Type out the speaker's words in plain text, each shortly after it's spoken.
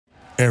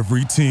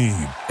Every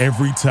team,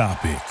 every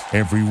topic,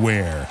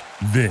 everywhere.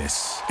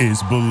 This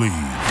is Believe.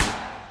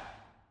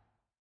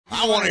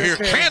 I want to hear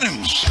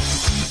cannons.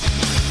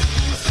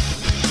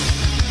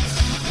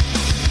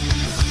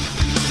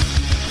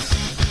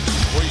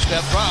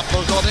 Three-step drop,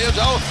 goes on the end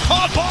zone.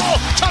 On ball,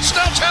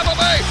 touchdown Tampa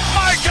Bay.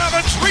 Mike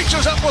Evans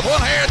reaches up with one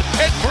hand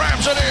and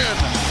grabs it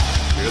in.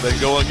 Here they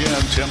go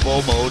again. Timbo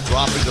mode,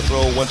 dropping to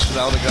throw. Winston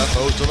out again,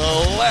 throws to the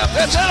left.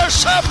 It's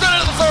intercepted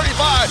at the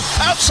 35.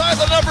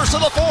 Outside the numbers to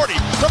the 40,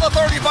 to the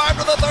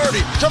 35, to the 30,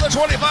 to the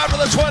 25, to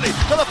the 20,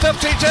 to the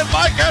 15-10.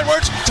 Mike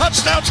Edwards,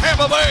 touchdown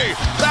Tampa Bay.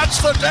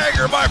 That's the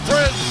dagger, my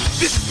friend.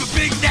 This is the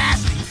Big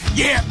Nasty.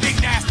 Yeah, Big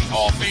Nasty.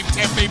 Hall of Fame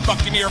Tampa Bay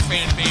Buccaneer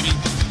fan, baby.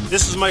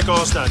 This is Mike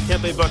Allstott,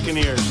 Tampa Bay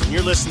Buccaneers, and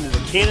you're listening to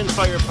the Cannon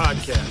Fire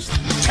Podcast.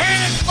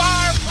 Cannon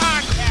Fire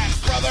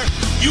Podcast, brother.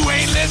 You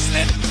ain't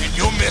listening, and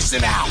you're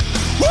missing out.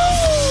 Woo!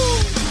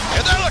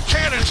 And there the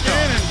cannons go.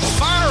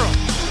 Fire them.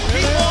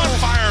 Keep on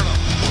firing them.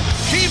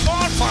 Keep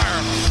on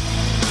firing them.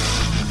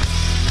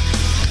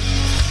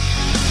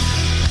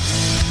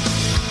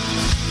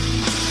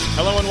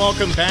 Hello and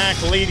welcome back,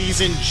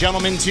 ladies and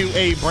gentlemen, to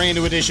a brand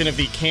new edition of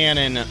the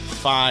Cannon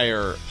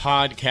Fire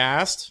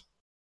Podcast.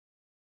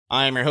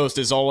 I am your host,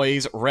 as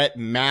always, Rhett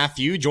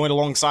Matthew. Joined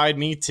alongside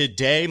me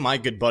today, my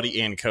good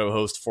buddy and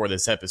co-host for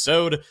this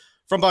episode,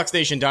 from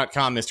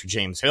BucsNation.com, Mr.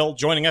 James Hill.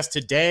 Joining us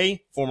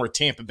today, former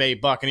Tampa Bay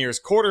Buccaneers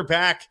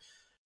quarterback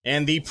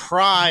and the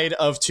pride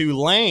of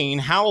Tulane.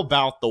 How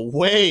about the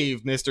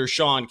wave? Mr.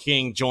 Sean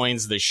King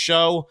joins the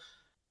show.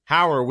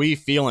 How are we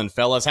feeling,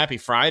 fellas? Happy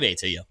Friday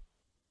to you.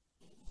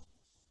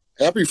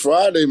 Happy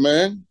Friday,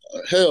 man.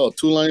 Hell,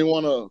 Tulane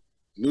won a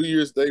New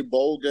Year's Day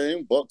bowl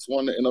game. Bucs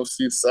won the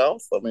NFC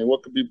South. I mean,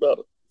 what could be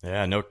better?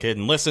 Yeah, no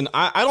kidding. Listen,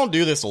 I don't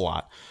do this a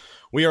lot.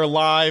 We are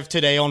live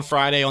today on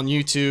Friday on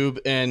YouTube,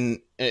 and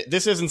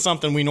this isn't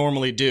something we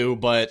normally do,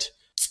 but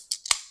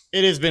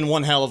it has been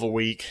one hell of a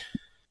week.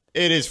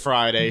 It is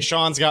Friday.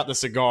 Sean's got the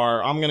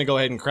cigar. I'm going to go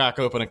ahead and crack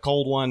open a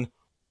cold one.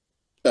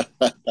 I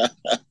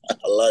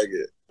like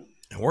it.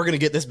 And we're going to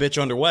get this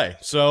bitch underway.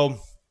 So,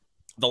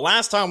 the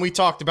last time we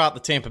talked about the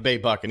Tampa Bay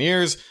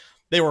Buccaneers,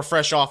 they were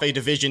fresh off a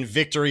division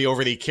victory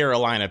over the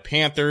Carolina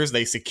Panthers.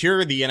 They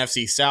secured the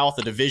NFC South,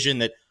 a division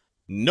that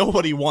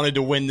nobody wanted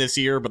to win this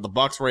year, but the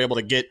Bucs were able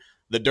to get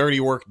the dirty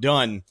work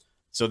done.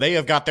 So they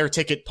have got their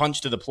ticket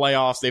punched to the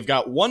playoffs. They've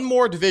got one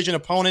more division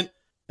opponent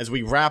as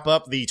we wrap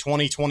up the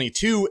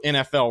 2022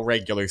 NFL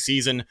regular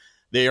season.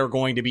 They are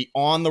going to be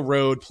on the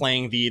road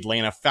playing the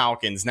Atlanta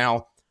Falcons.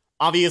 Now,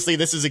 obviously,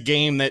 this is a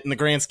game that, in the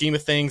grand scheme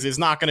of things, is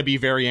not going to be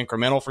very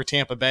incremental for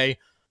Tampa Bay.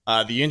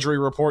 The injury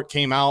report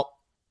came out.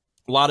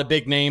 A lot of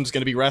big names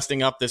going to be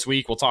resting up this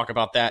week. We'll talk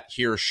about that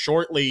here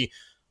shortly.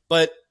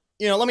 But,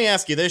 let me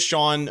ask you this,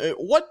 Sean.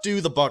 What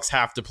do the Bucs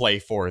have to play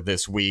for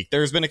this week?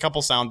 There's been a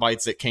couple sound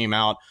bites that came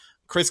out.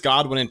 Chris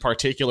Godwin in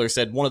particular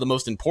said one of the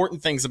most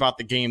important things about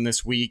the game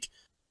this week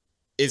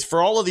is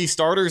for all of these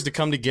starters to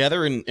come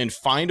together and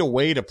find a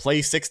way to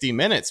play 60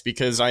 minutes,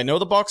 because I know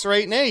the Bucs are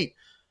 8-8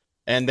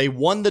 and they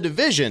won the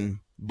division,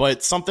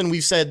 but something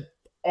we've said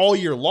all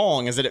year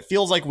long is that it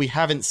feels like we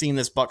haven't seen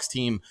this Bucs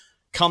team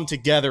come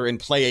together and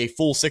play a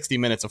full 60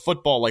 minutes of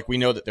football like we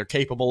know that they're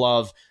capable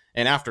of.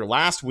 And after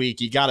last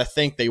week, you got to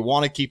think they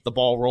want to keep the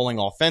ball rolling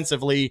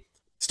offensively,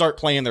 start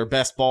playing their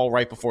best ball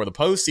right before the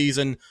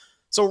postseason.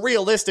 So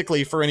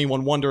realistically, for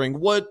anyone wondering,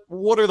 what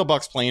are the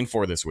Bucs playing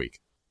for this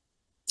week?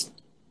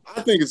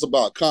 I think it's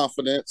about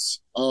confidence.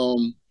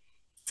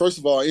 First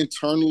of all,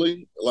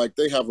 internally,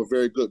 they have a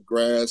very good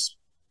grasp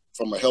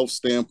from a health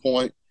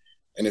standpoint.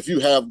 And if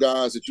you have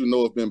guys that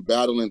have been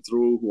battling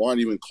through who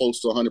aren't even close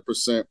to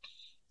 100%,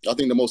 I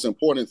think the most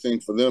important thing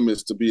for them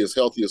is to be as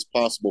healthy as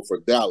possible for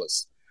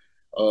Dallas.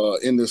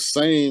 In the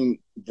same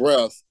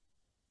breath,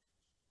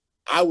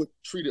 I would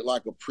treat it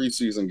like a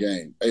preseason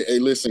game. Hey,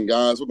 listen,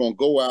 guys, we're going to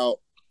go out.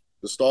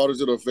 The starters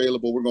that are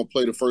available, we're going to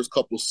play the first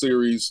couple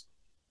series.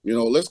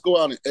 Let's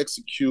go out and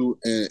execute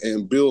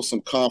and build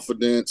some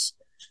confidence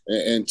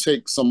and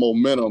take some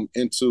momentum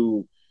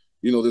into,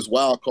 this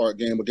wild card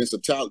game against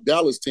the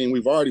Dallas team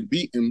we've already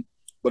beaten,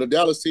 but a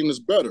Dallas team is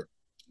better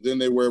than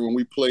they were when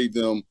we played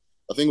them.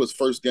 I think it was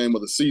first game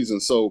of the season.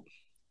 So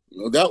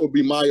that would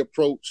be my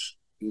approach,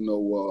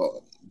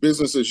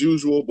 business as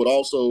usual, but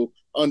also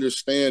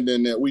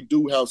understanding that we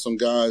do have some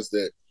guys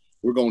that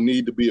we're going to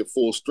need to be at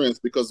full strength,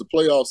 because the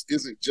playoffs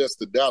isn't just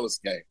the Dallas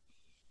game.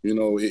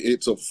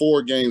 It's a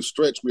 4-game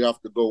stretch we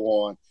have to go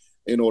on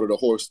in order to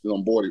hoist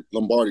the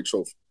Lombardi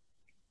Trophy.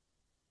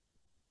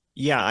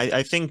 Yeah,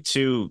 I think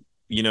too,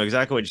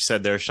 exactly what you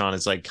said there, Sean,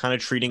 is kind of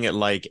treating it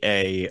like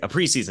a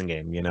preseason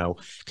game,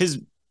 because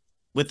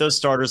with those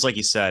starters, like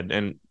you said,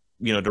 and,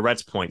 to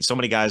Rhett's point, so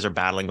many guys are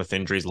battling with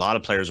injuries. A lot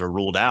of players are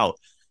ruled out,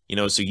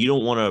 so you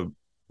don't want to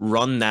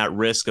run that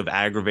risk of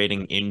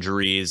aggravating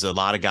injuries. A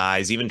lot of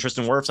guys, even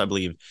Tristan Wirfs, I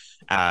believe,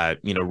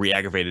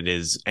 re-aggravated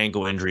his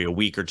ankle injury a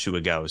week or two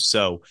ago.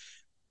 So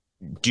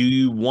do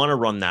you want to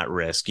run that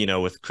risk?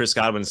 With Chris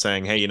Godwin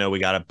saying, hey, we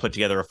got to put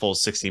together a full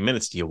 60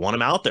 minutes. Do you want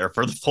him out there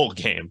for the full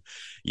game?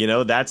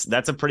 That's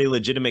a pretty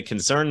legitimate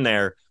concern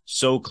there,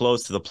 so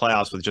close to the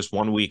playoffs with just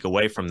 1 week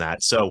away from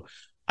that. So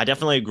I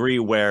definitely agree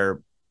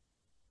where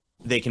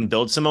they can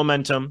build some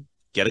momentum,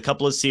 get a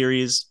couple of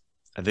series.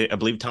 I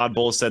believe Todd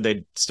Bowles said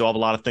they still have a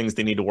lot of things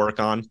they need to work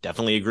on.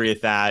 Definitely agree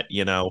with that,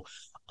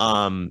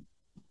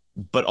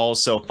 but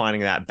also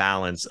finding that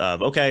balance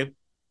of, okay,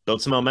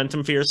 build some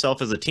momentum for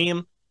yourself as a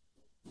team,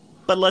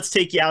 but let's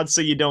take you out so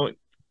you don't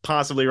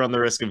possibly run the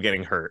risk of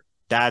getting hurt.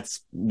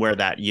 That's where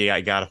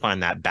I got to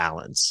find that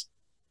balance.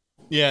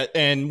 Yeah,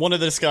 and one of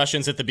the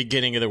discussions at the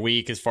beginning of the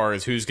week as far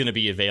as who's going to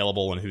be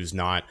available and who's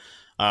not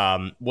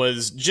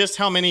was just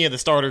how many of the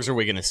starters are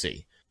we going to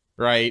see,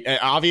 right?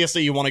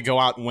 Obviously, you want to go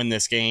out and win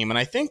this game, and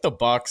I think the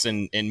Bucs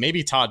and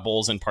maybe Todd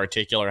Bowles in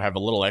particular have a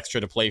little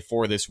extra to play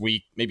for this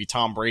week. Maybe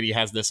Tom Brady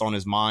has this on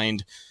his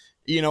mind.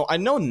 I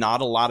know not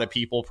a lot of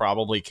people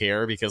probably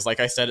care because, like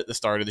I said at the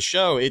start of the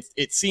show,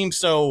 it seems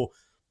so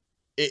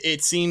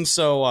so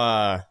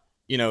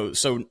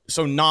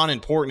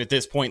non-important at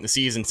this point in the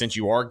season since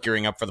you are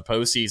gearing up for the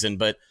postseason.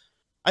 But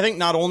I think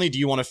not only do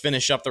you want to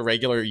finish up the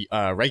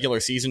regular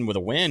season with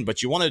a win,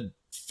 but you want to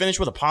finish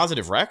with a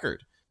positive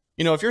record.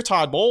 If you're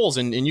Todd Bowles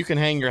and you can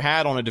hang your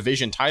hat on a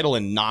division title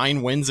and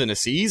 9 wins in a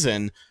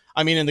season,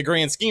 I mean, in the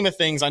grand scheme of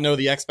things, I know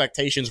the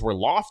expectations were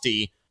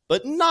lofty,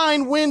 but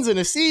 9 wins in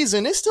a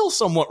season is still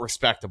somewhat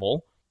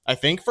respectable, I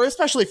think,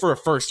 especially for a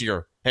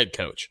first-year head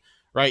coach,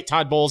 right?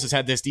 Todd Bowles has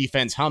had this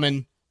defense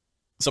humming.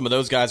 Some of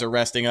those guys are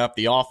resting up.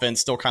 The offense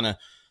still kind of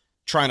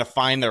trying to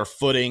find their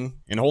footing,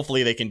 and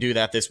hopefully they can do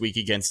that this week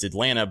against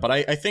Atlanta. But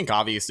I think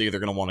obviously they're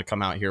going to want to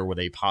come out here with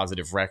a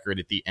positive record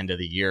at the end of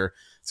the year.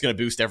 It's going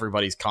to boost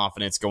everybody's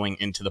confidence going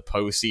into the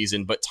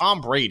postseason. But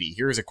Tom Brady,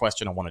 here's a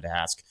question I wanted to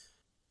ask.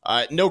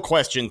 No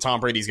question Tom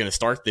Brady's going to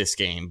start this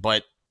game,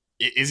 but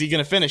is he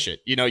going to finish it?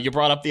 You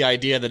brought up the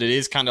idea that it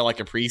is kind of like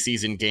a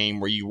preseason game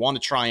where you want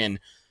to try and,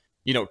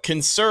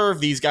 conserve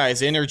these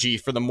guys' energy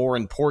for the more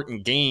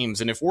important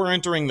games. And if we're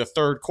entering the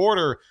third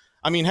quarter,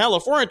 I mean, hell,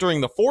 if we're entering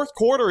the fourth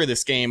quarter of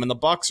this game and the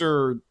Bucs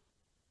are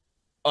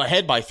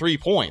ahead by 3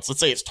 points, let's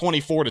say it's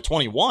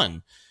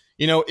 24-21,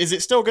 is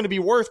it still going to be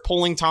worth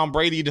pulling Tom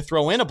Brady to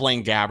throw in a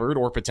Blaine Gabbert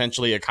or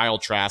potentially a Kyle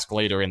Trask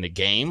later in the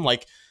game?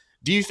 Like,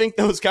 do you think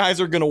those guys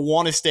are going to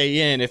want to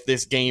stay in if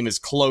this game is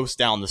close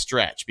down the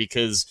stretch?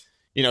 Because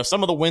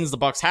some of the wins the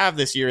Bucs have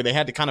this year, they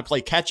had to kind of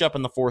play catch up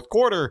in the fourth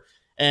quarter.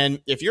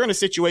 And if you're in a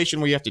situation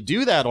where you have to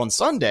do that on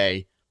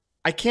Sunday,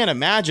 I can't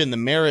imagine the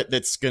merit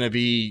that's going to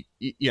be,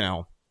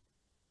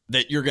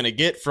 that you're going to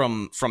get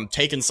from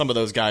taking some of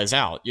those guys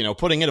out.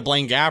 Putting in a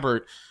Blaine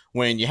Gabbert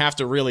when you have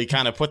to really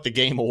kind of put the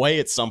game away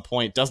at some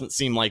point doesn't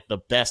seem like the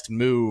best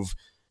move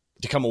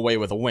to come away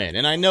with a win.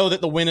 And I know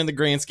that the win in the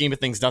grand scheme of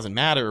things doesn't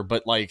matter,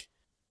 but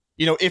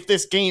if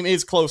this game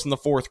is close in the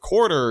fourth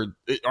quarter,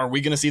 are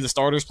we going to see the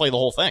starters play the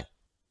whole thing?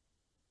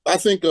 I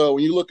think when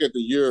you look at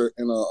the year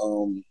in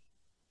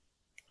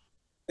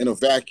a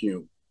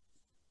vacuum,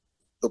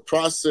 the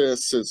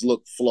process has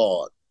looked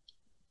flawed.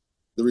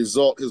 The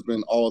result has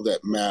been all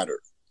that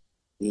mattered.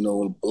 A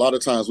lot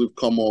of times we've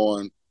come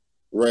on,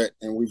 Rhett,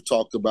 and we've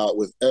talked about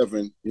with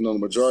Evan, the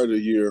majority of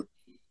the year,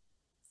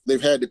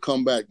 they've had to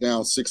come back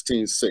down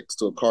 16-6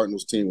 to a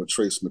Cardinals team with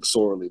Trace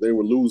McSorley. They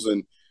were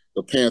losing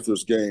the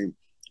Panthers game.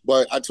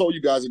 But I told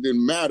you guys it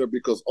didn't matter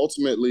because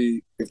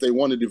ultimately, if they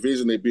won the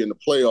division, they'd be in the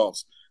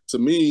playoffs. To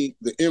me,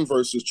 the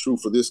inverse is true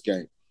for this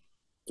game.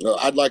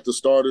 I'd like the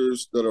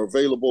starters that are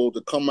available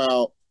to come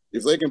out.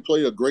 If they can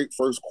play a great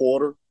first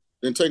quarter,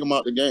 then take them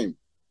out the game.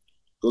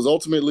 Because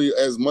ultimately,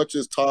 as much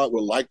as Todd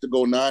would like to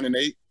go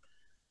 9-8,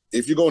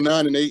 if you go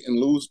 9-8 and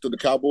lose to the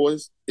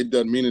Cowboys, it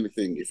doesn't mean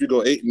anything. If you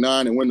go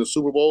 8-9 and win the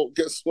Super Bowl,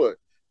 guess what?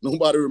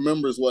 Nobody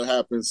remembers what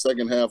happened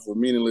second half of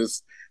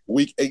meaningless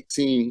Week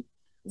 18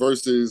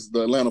 versus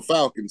the Atlanta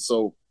Falcons.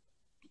 So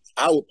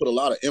I would put a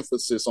lot of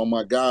emphasis on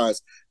my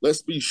guys.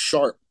 Let's be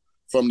sharp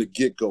from the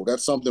get-go.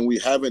 That's something we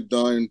haven't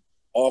done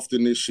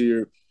often this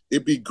year.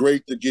 It'd be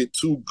great to get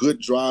 2 good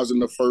drives in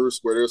the first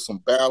where there's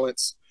some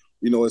balance.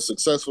 As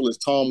successful as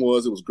Tom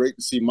was, it was great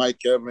to see Mike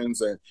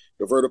Evans and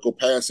the vertical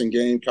passing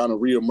game kind of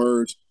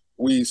reemerge.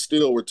 We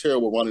still were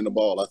terrible running the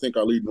ball. I think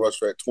our leading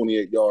rusher at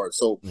 28 yards.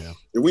 So if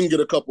we can get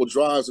a couple of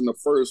drives in the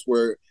first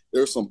where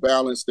there's some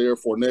balance there,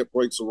 Fournette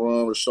breaks a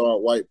run,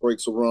 Rachaad White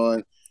breaks a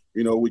run,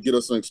 we get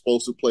us an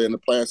explosive play in the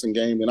passing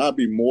game, then I'd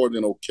be more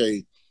than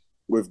okay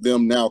with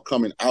them now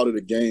coming out of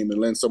the game and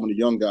letting some of the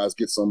young guys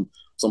get some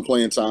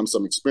playing time,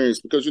 some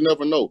experience, because you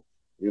never know.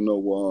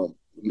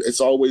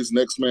 It's always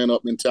next man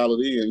up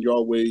mentality, and you're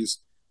always,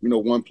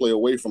 one play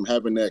away from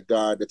having that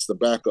guy that's the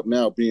backup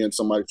now being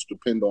somebody to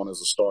depend on as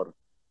a starter.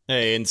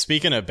 Hey, and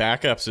speaking of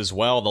backups as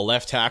well, the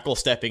left tackle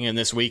stepping in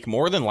this week,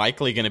 more than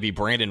likely going to be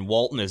Brandon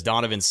Walton as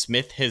Donovan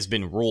Smith has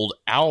been ruled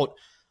out.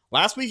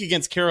 Last week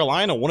against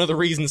Carolina, one of the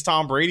reasons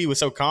Tom Brady was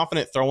so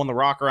confident throwing the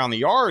rock around the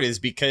yard is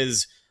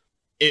because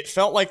it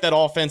felt like that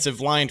offensive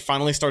line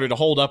finally started to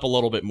hold up a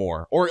little bit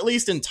more, or at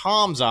least in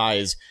Tom's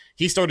eyes,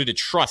 he started to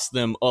trust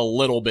them a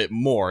little bit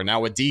more.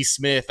 Now with D.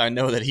 Smith, I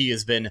know that he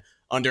has been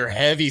under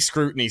heavy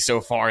scrutiny so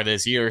far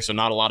this year, so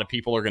not a lot of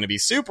people are going to be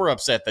super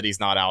upset that he's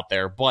not out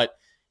there, but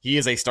he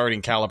is a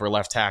starting caliber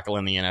left tackle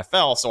in the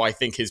NFL, so I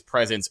think his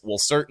presence will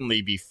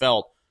certainly be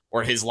felt,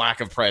 or his lack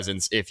of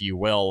presence, if you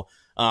will.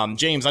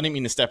 James, I didn't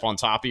mean to step on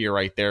top of you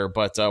right there,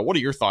 but what are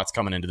your thoughts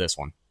coming into this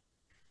one?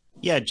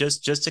 Yeah,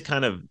 just to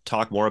kind of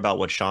talk more about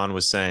what Sean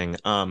was saying.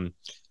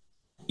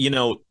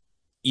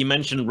 You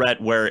mentioned,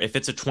 Rhett, where if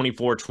it's a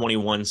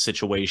 24-21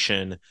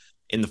 situation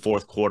in the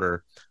fourth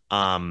quarter,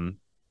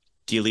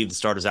 do you leave the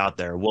starters out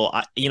there? Well,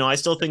 I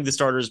still think the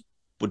starters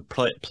would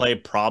play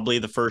probably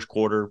the first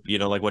quarter,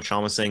 like what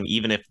Sean was saying,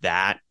 even if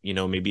that,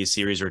 maybe a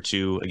series or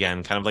two,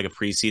 again, kind of like a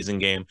preseason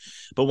game.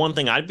 But one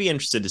thing I'd be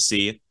interested to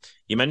see,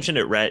 you mentioned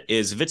it, Rhett,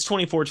 is if it's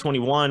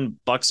 24-21,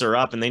 Bucks are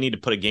up and they need to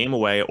put a game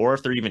away, or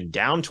if they're even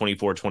down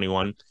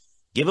 24-21,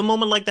 give a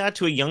moment like that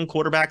to a young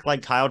quarterback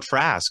like Kyle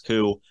Trask,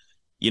 who,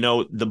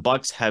 the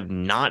Bucks have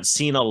not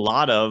seen a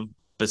lot of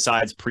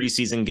besides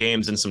preseason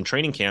games and some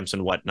training camps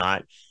and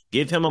whatnot.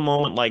 Give him a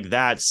moment like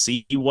that,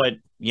 see what,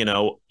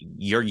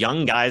 your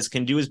young guys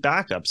can do as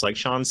backups. Like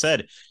Sean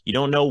said, you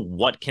don't know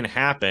what can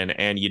happen,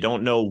 and you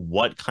don't know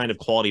what kind of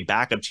quality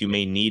backups you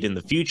may need in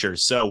the future.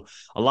 So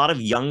a lot of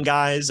young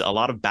guys, a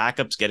lot of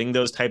backups getting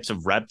those types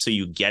of reps so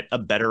you get a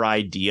better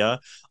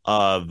idea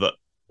of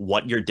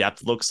what your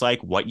depth looks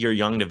like, what your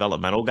young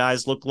developmental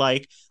guys look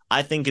like,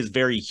 I think is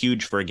very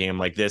huge for a game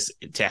like this,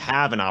 to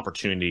have an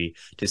opportunity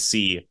to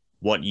see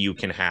what you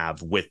can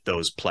have with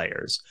those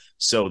players.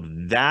 So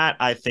that,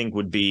 I think,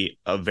 would be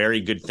a very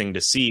good thing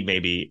to see.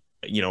 Maybe,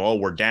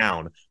 we're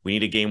down, we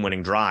need a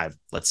game-winning drive.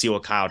 Let's see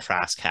what Kyle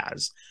Trask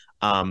has.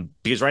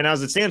 Because right now,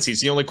 as it stands, he's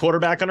the only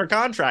quarterback under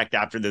contract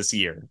after this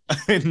year.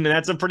 And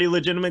that's a pretty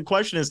legitimate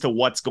question as to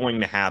what's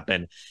going to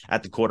happen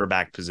at the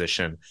quarterback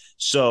position.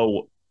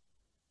 So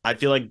I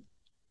feel like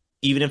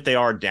even if they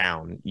are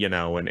down,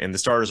 and the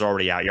starter's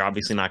already out, you're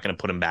obviously not going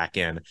to put him back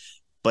in.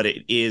 But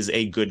it is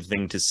a good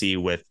thing to see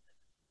with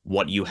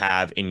what you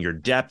have in your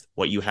depth,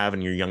 what you have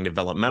in your young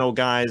developmental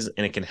guys,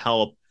 and it can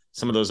help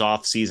some of those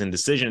off-season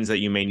decisions that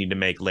you may need to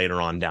make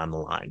later on down the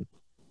line.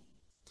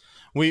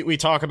 We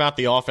talk about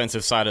the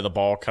offensive side of the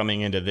ball coming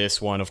into this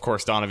one. Of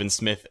course, Donovan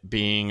Smith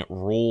being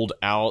ruled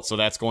out, so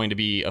that's going to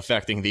be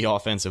affecting the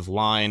offensive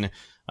line.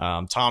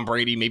 Tom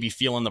Brady maybe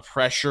feeling the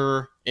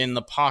pressure in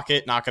the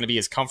pocket, not going to be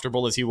as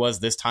comfortable as he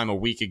was this time a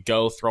week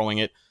ago, throwing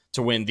it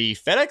to win the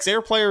FedEx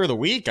Air Player of the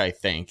Week, I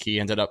think. He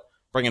ended up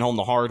bringing home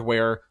the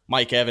hardware.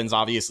 Mike Evans,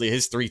 obviously,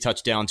 his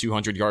 3-touchdown,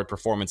 200-yard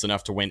performance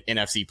enough to win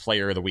NFC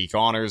Player of the Week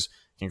honors.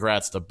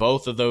 Congrats to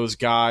both of those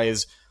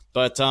guys.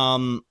 But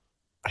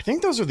I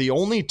think those are the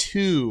only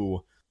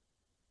two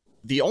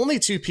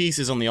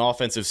pieces on the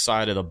offensive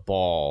side of the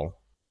ball.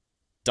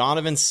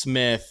 Donovan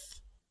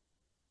Smith,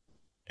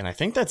 and I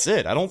think that's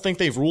it. I don't think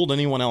they've ruled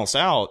anyone else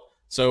out.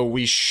 So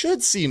we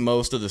should see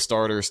most of the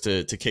starters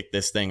to kick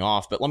this thing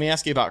off. But let me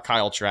ask you about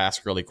Kyle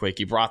Trask really quick.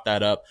 You brought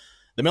that up.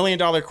 The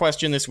million-dollar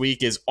question this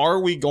week is,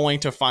 are we going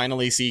to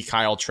finally see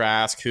Kyle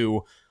Trask,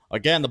 who,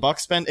 again, the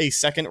Bucs spent a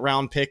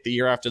second-round pick the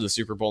year after the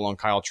Super Bowl on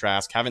Kyle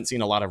Trask. Haven't seen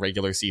a lot of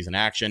regular season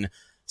action.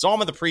 Saw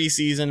him at the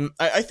preseason.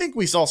 I think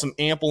we saw some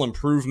ample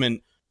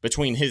improvement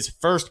between his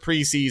first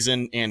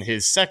preseason and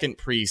his second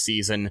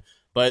preseason.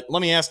 But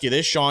let me ask you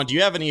this, Sean. Do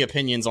you have any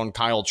opinions on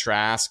Kyle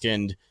Trask?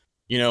 And,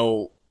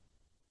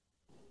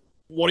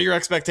 what are your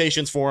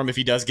expectations for him if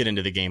he does get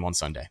into the game on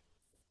Sunday?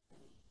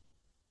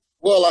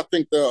 Well, I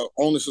think the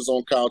onus is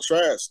on Kyle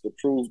Trask to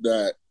prove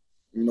that,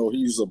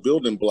 he's a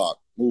building block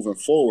moving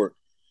forward.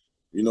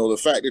 The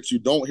fact that you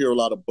don't hear a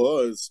lot of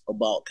buzz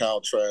about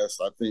Kyle Trask,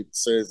 I think,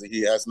 says that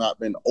he has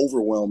not been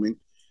overwhelming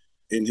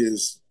in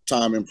his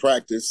time in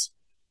practice.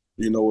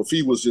 If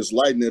he was just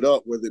lighting it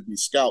up, whether it be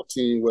scout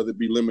team, whether it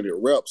be limited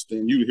reps,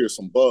 then you'd hear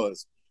some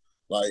buzz.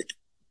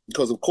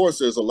 Because, of course,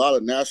 there's a lot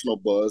of national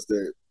buzz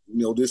that,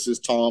 this is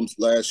Tom's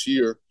last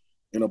year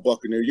in a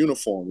Buccaneer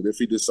uniform. And if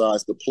he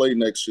decides to play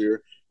next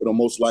year, it'll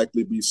most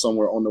likely be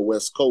somewhere on the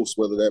West Coast,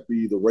 whether that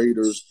be the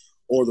Raiders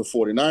or the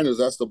 49ers.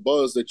 That's the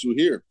buzz that you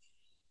hear.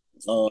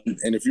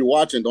 And if you're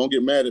watching, don't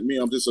get mad at me.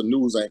 I'm just a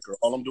news anchor.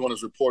 All I'm doing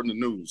is reporting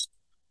the news.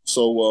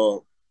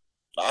 So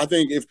I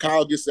think if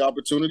Kyle gets the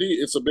opportunity,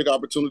 it's a big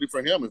opportunity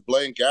for him. If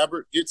Blaine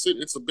Gabbert gets it,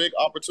 it's a big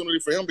opportunity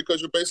for him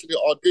because you're basically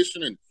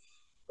auditioning.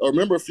 I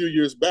remember a few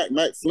years back,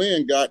 Matt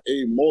Flynn got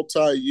a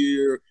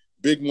multi-year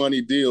big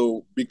money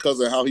deal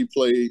because of how he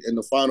played in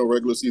the final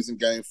regular season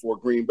game for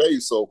Green Bay.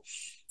 So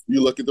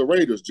you look at the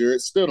Raiders, Jarrett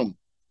Stidham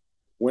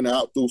went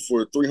out through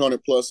for 300+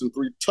 and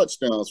 3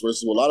 touchdowns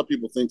versus what a lot of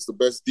people think is the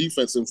best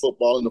defense in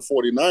football in the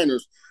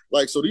 49ers.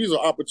 So these are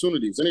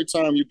opportunities.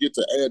 Anytime you get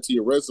to add to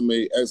your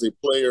resume as a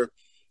player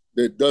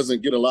that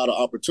doesn't get a lot of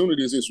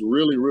opportunities, it's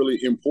really, really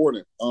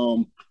important.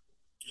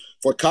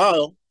 For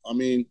Kyle,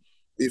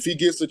 if he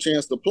gets a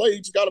chance to play,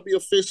 he's got to be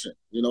efficient,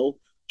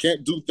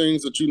 can't do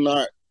things that you're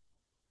not,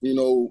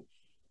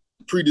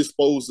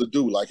 predisposed to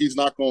do. He's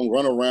not going to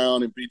run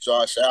around and beat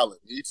Josh Allen.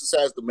 He just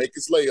has to make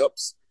his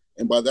layups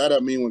And by that, I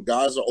mean when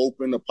guys are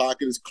open, the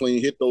pocket is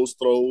clean, hit those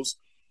throws,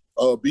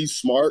 be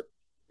smart,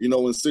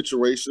 in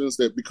situations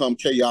that become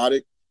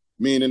chaotic,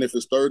 meaning if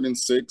it's 3rd and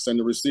 6 and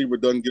the receiver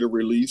doesn't get a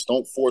release,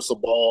 don't force a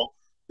ball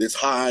that's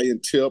high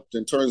and tipped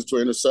and turns into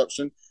an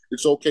interception.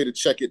 It's okay to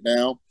check it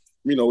down.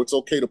 It's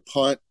okay to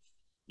punt.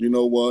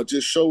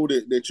 Just show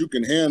that you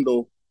can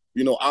handle,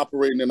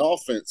 operating an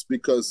offense,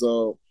 because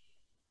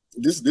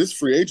this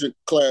free agent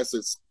class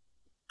that's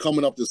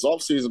coming up this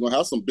offseason going to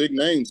have some big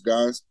names,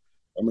 guys.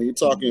 I mean, you're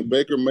talking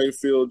Baker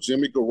Mayfield,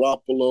 Jimmy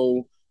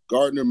Garoppolo,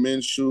 Gardner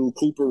Minshew,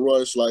 Cooper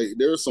Rush. Like,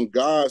 there are some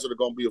guys that are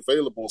going to be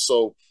available.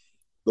 So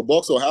the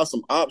Bucs will have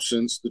some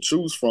options to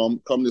choose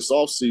from come this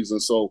offseason.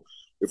 So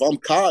if I'm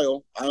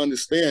Kyle, I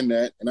understand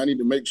that, and I need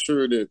to make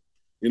sure that,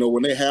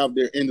 when they have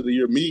their end of the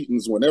year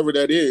meetings, whenever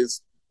that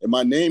is, and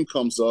my name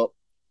comes up,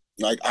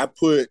 like, I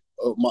put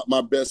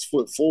my best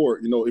foot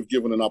forward, if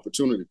given an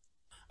opportunity.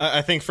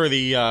 I think for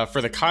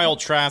the Kyle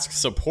Trask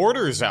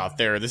supporters out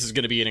there, this is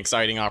going to be an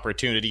exciting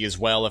opportunity as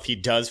well if he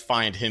does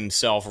find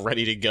himself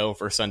ready to go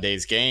for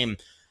Sunday's game.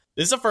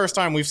 This is the first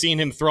time we've seen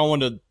him throw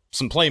into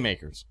some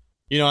playmakers.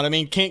 You know what I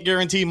mean? Can't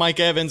guarantee Mike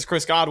Evans,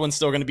 Chris Godwin's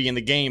still going to be in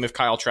the game if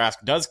Kyle Trask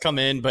does come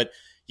in, but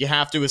you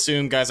have to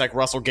assume guys like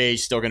Russell Gage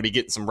still going to be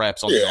getting some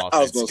reps on the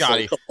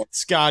offense.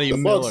 Scotty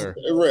Miller.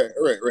 Right.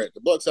 The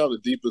Bucs have the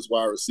deepest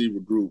wide receiver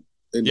group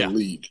in the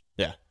league.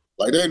 Yeah.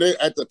 Like, they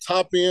at the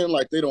top end,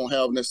 like, they don't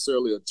have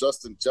necessarily a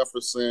Justin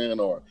Jefferson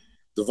or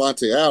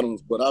Devontae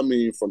Adams, but I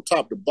mean, from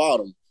top to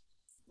bottom,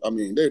 I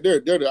mean, that's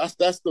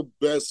the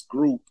best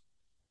group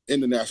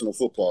in the National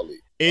Football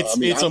League.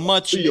 It's a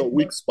much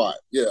weak spot.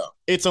 Yeah,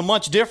 it's a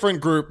much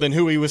different group than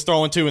who he was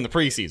throwing to in the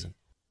preseason.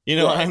 You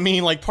know what I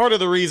mean? Like, part of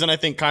the reason I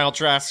think Kyle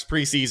Trask's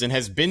preseason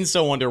has been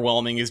so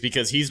underwhelming is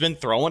because he's been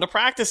throwing to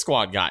practice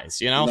squad guys.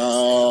 No.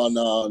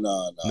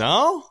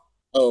 No.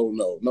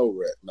 Oh no,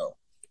 Rhett, no.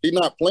 He's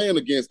not playing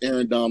against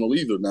Aaron Donald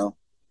either now.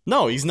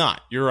 No, he's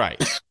not. You're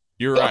right.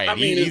 You're right. I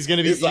mean, he's going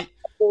to be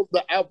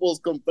the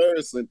apples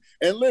comparison.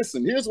 And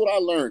listen, here's what I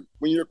learned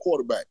when you're a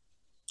quarterback.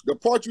 The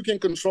part you can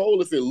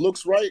control, if it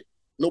looks right,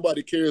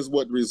 nobody cares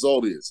what the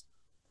result is.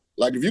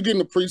 Like, if you get in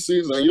the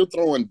preseason and you're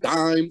throwing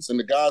dimes and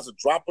the guys are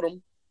dropping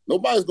them,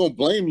 nobody's going to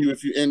blame you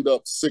if you end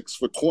up 6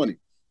 for 20.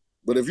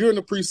 But if you're in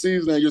the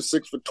preseason and you're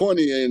 6 for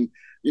 20 and,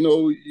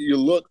 you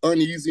look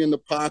uneasy in the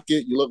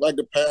pocket, you look like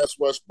the pass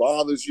rush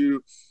bothers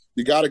you,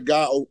 you got a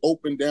guy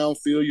open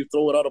downfield, you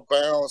throw it out of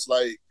bounds,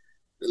 like,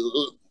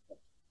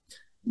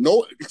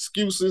 no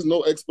excuses,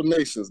 no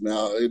explanations.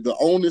 Now, the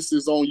onus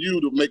is on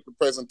you to make the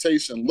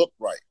presentation look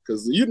right,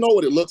 because you know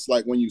what it looks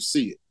like when you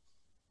see it.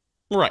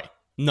 Right.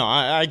 No,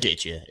 I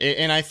get you.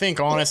 And I think,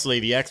 honestly,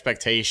 the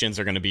expectations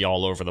are going to be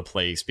all over the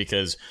place,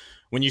 because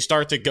when you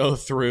start to go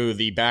through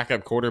the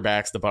backup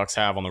quarterbacks the Bucs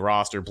have on the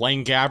roster,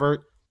 Blaine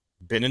Gabbert,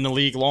 been in the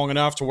league long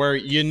enough to where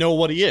you know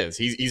what he is.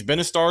 He's been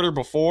a starter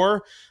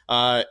before.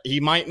 He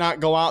might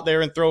not go out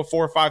there and throw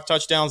 4 or 5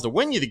 touchdowns to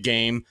win you the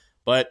game,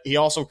 but he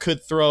also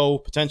could throw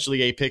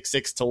potentially a pick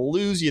 6 to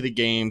lose you the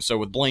game. So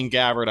with Blaine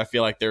Gabbert, I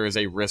feel like there is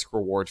a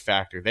risk-reward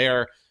factor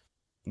there.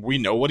 We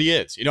know what he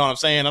is. You know what I'm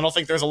saying? I don't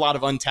think there's a lot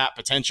of untapped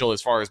potential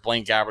as far as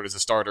Blaine Gabbert as a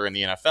starter in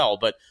the NFL.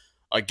 But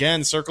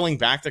again, circling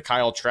back to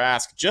Kyle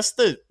Trask, just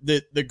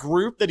the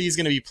group that he's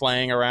going to be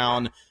playing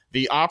around,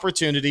 the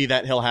opportunity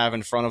that he'll have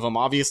in front of him.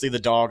 Obviously, the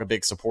dog, a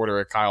big supporter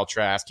of Kyle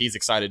Trask. He's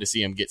excited to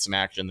see him get some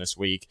action this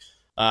week.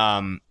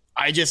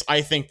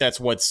 I think that's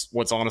what's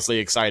honestly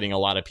exciting a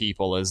lot of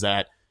people, is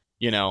that,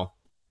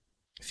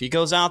 if he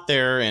goes out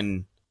there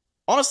and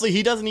honestly,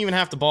 he doesn't even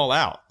have to ball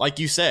out. Like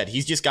you said,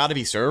 he's just got to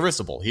be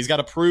serviceable. He's got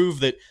to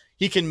prove that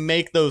he can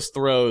make those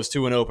throws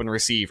to an open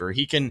receiver.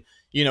 He can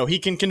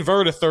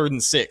convert a 3rd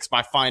and 6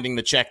 by finding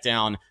the check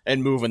down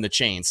and moving the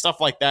chain.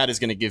 Stuff like that is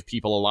going to give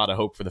people a lot of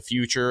hope for the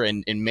future,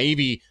 and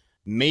maybe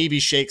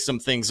shake some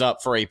things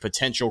up for a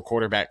potential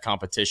quarterback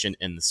competition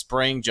in the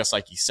spring. Just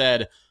like you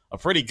said, a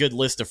pretty good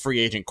list of free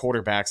agent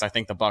quarterbacks. I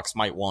think the Bucs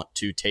might want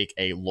to take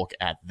a look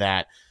at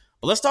that.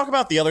 But let's talk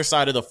about the other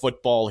side of the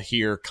football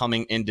here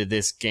coming into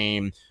this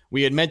game.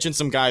 We had mentioned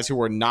some guys who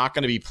are not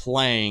going to be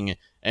playing,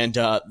 and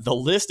the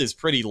list is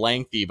pretty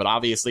lengthy, but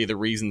obviously the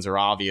reasons are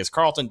obvious.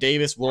 Carlton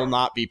Davis will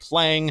not be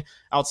playing.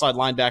 Outside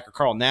linebacker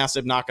Carl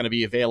Nassib not going to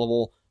be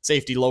available.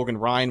 Safety Logan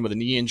Ryan with a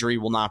knee injury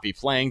will not be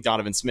playing.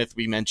 Donovan Smith,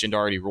 we mentioned,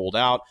 already ruled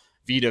out.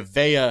 Vita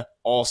Vea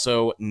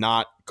also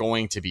not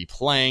going to be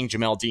playing.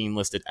 Jamel Dean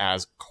listed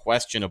as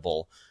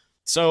questionable.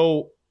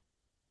 So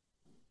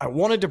I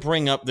wanted to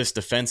bring up this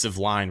defensive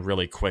line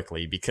really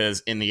quickly,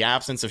 because in the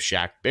absence of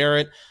Shaq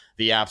Barrett,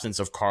 the absence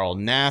of Carl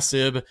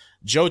Nassib,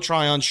 Joe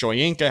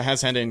Tryon-Shoyinka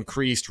has had an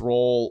increased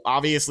role.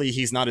 Obviously,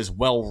 he's not as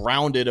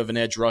well-rounded of an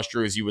edge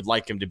rusher as you would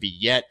like him to be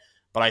yet,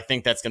 but I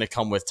think that's going to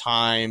come with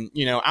time.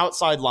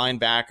 Outside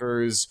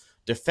linebackers,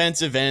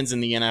 defensive ends in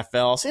the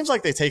NFL, seems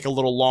like they take a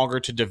little longer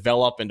to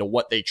develop into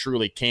what they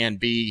truly can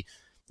be.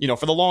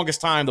 For the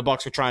longest time, the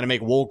Bucs were trying to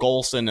make Wolk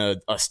Olson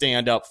a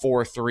stand-up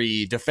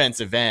 4-3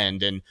 defensive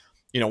end, and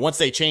once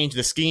they changed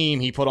the scheme,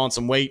 he put on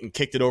some weight and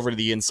kicked it over to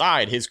the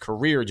inside. His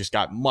career just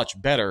got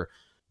much better.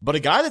 but a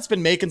guy that's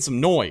been making some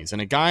noise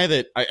and a guy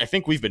that I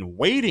think we've been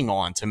waiting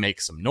on to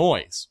make some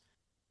noise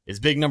is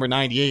big number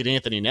 98,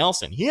 Anthony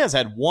Nelson. He has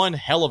had one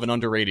hell of an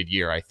underrated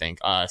year, I think.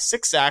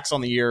 6 sacks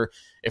on the year,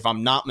 if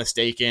I'm not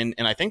mistaken.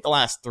 And I think the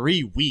last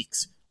 3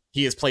 weeks,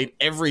 he has played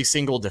every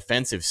single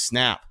defensive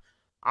snap.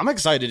 I'm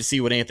excited to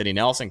see what Anthony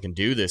Nelson can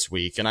do this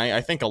week. And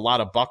I think a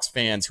lot of Bucs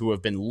fans who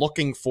have been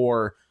looking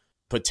for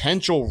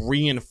potential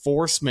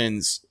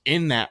reinforcements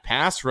in that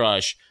pass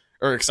rush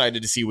are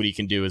excited to see what he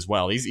can do as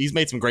well. He's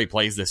made some great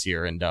plays this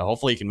year, and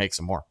hopefully he can make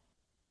some more.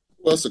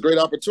 Well, it's a great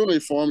opportunity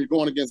for him. You're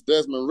going against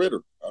Desmond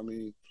Ridder. I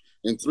mean,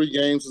 in 3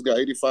 games, he's got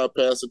 85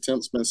 pass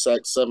attempts, been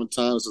sacked 7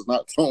 times, has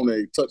not thrown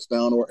a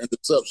touchdown or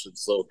interception.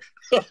 So,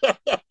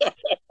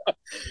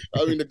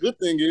 I mean, the good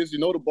thing is,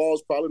 the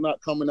ball's probably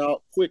not coming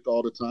out quick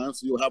all the time,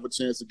 so you'll have a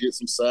chance to get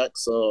some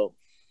sacks. If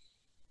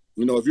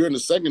you're in the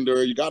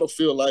secondary, you got to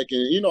feel like,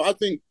 and, I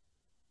think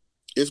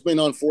it's been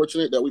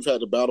unfortunate that we've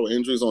had to battle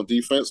injuries on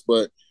defense,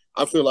 but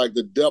I feel like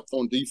the depth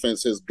on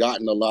defense has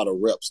gotten a lot of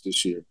reps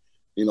this year,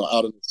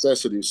 out of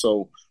necessity.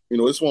 So,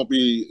 this won't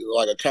be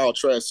like a Kyle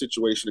Trask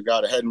situation. A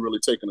guy that hadn't really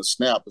taken a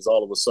snap is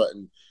all of a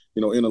sudden,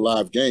 in a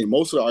live game.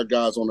 Most of our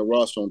guys on the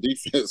roster on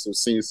defense have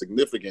seen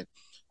significant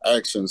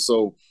action.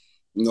 So,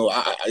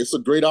 it's a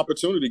great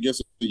opportunity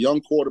against a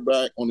young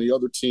quarterback on the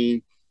other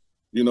team,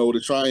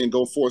 to try and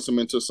go force him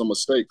into some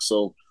mistakes.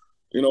 So,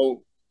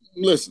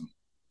 listen,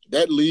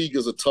 that league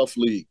is a tough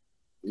league,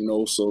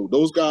 so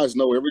those guys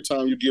know every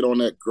time you get on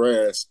that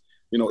grass,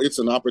 it's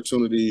an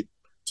opportunity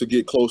to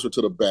get closer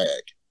to the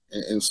bag.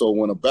 And so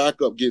when a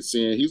backup gets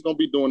in, he's going to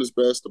be doing his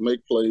best to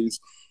make plays.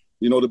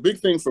 The big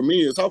thing for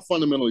me is how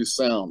fundamentally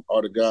sound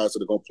are the guys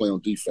that are going to play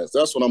on defense.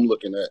 That's what I'm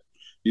looking at.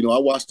 I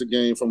watched the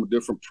game from a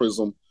different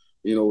prism.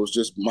 It's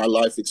just my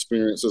life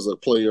experience as a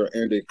player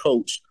and a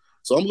coach.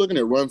 So I'm looking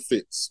at run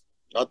fits.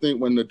 I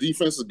think when the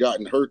defense has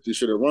gotten hurt this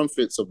year, the run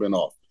fits have been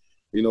off.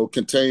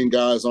 Contained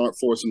guys aren't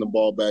forcing the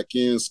ball back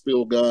in.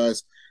 Spill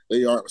guys,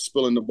 they aren't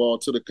spilling the ball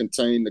to the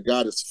contain. The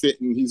guy that's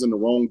fitting, he's in the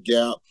wrong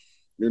gap.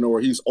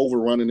 Or he's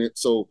overrunning it.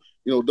 So,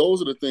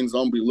 those are the things I'm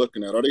going to be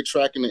looking at. Are they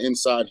tracking the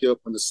inside hip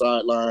and the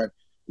sideline?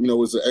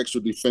 Is an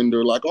extra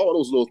defender? Like all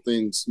those little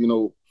things,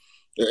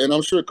 and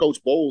I'm sure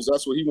Coach Bowles,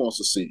 that's what he wants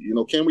to see.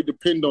 Can we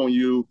depend on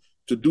you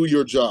to do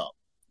your job?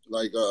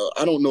 Like,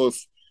 I don't know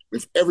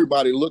if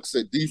everybody looks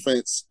at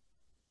defense,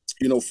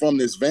 from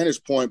this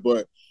vantage point,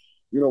 but,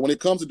 when it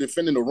comes to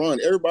defending the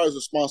run, everybody's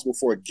responsible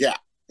for a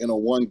gap in a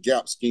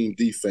one-gap scheme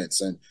defense.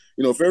 And,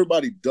 if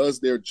everybody does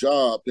their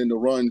job, then the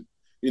run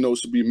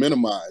should be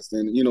minimized.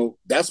 And,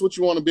 that's what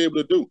you want to be able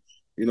to do.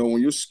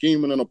 When you're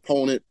scheming an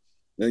opponent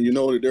and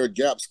that they're a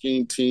gap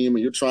scheme team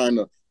and you're trying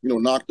to,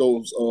 knock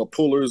those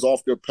pullers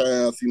off their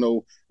path,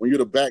 when you're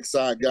the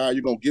backside guy,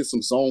 you're going to get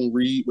some zone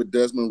read with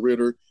Desmond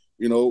Ridder.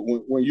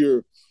 When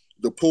you're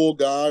the pull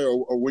guy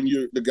or when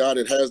you're the guy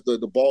that has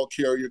the ball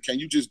carrier, can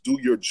you just do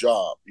your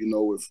job?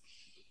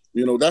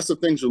 That's the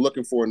things you're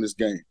looking for in this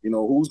game.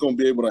 Who's going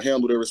to be able to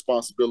handle their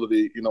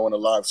responsibility, in a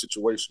live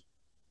situation.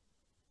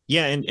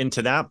 Yeah, and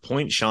to that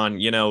point, Sean,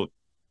 the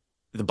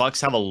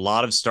Bucs have a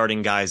lot of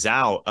starting guys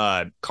out.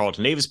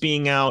 Carlton Davis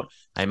being out.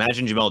 I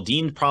imagine Jamel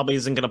Dean probably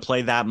isn't going to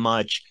play that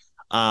much.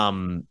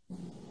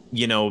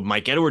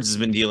 Mike Edwards has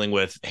been dealing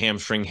with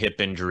hamstring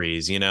hip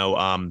injuries,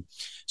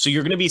 so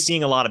you're going to be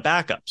seeing a lot of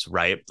backups,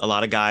 right? A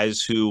lot of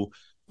guys who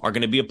are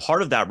going to be a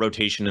part of that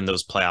rotation in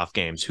those playoff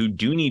games who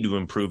do need to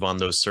improve on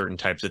those certain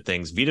types of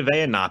things. Vita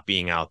Vea not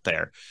being out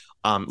there.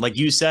 Like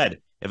you said,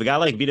 if a guy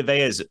like Vita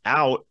Vea is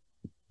out,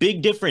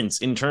 big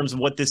difference in terms of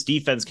what this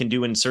defense can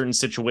do in certain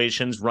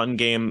situations, run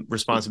game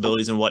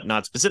responsibilities and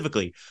whatnot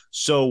specifically.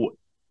 So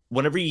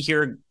whenever you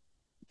hear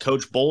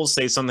Coach Bowles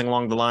say something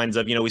along the lines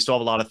of, we still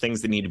have a lot of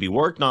things that need to be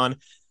worked on,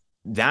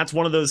 that's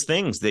one of those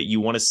things that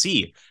you want to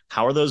see.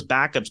 How are those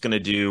backups going to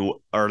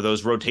do? Are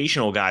those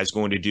rotational guys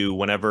going to do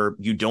whenever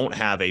you don't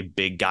have a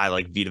big guy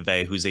like Vita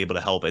Vea who's able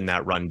to help in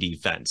that run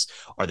defense?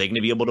 Are they going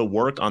to be able to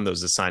work on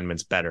those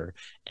assignments better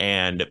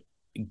and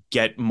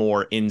get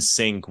more in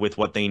sync with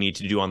what they need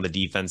to do on the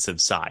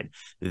defensive side?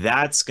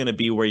 That's going to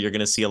be where you're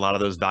going to see a lot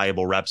of those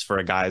valuable reps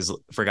for guys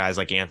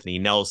like Anthony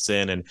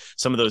Nelson and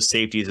some of those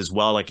safeties as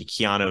well, like a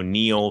Keanu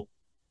Neal.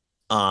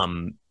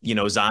 Zion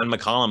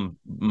McCollum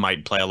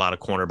might play a lot of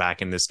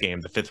cornerback in this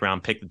game, the 5th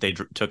round pick that they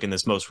took in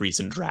this most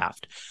recent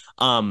draft.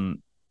 Rakeem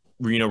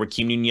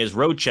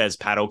Nunez-Roches,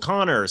 Pat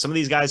O'Connor, some of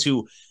these guys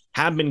who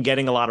have been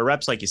getting a lot of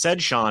reps, like you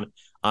said, Sean,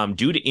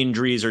 due to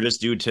injuries or just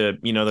due to,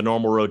 the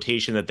normal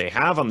rotation that they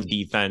have on the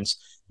defense.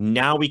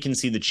 Now we can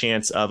see the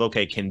chance of,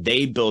 okay, can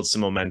they build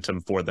some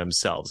momentum for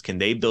themselves? Can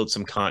they build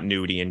some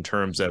continuity in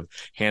terms of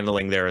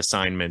handling their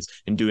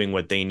assignments and doing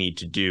what they need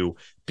to do?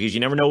 Because you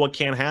never know what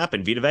can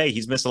happen. Vita Vea,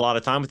 he's missed a lot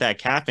of time with that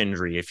calf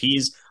injury. If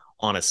he's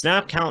on a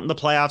snap count in the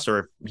playoffs,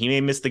 or if he may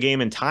miss the game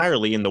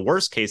entirely in the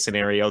worst case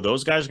scenario,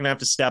 those guys are going to have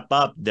to step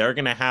up. They're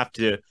going to have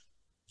to,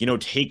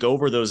 take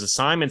over those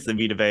assignments that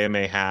Vita Vea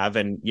may have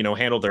and,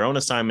 handle their own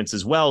assignments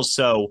as well.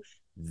 So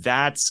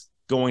that's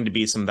going to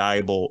be some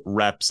valuable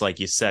reps, like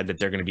you said, that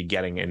they're going to be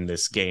getting in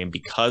this game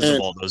because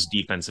of all those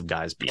defensive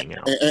guys being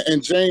out.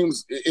 And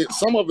James,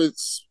 some of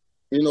it's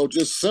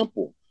just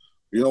simple.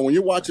 When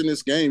you're watching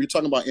this game, you're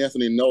talking about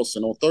Anthony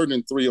Nelson on 3rd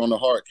and 3 on the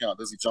hard count.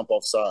 Does he jump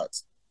off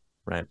sides?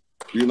 Right.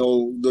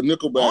 The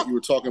nickelback you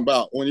were talking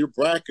about, when you're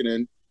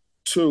bracketing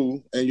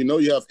 2 and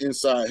you have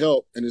inside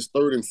help and it's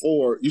 3rd and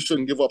 4, you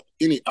shouldn't give up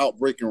any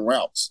outbreaking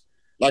routes.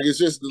 Like, it's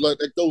just like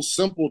those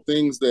simple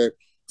things that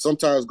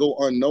sometimes go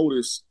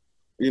unnoticed,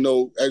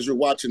 as you're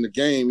watching the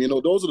game.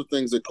 Those are the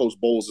things that Coach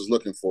Bowles is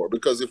looking for.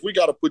 Because if we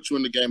got to put you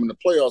in the game in the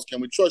playoffs,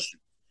 can we trust you?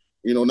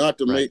 Not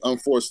to make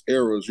unforced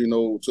errors,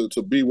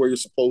 to be where you're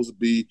supposed to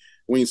be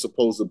when you're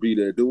supposed to be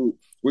there.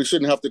 We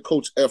shouldn't have to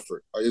coach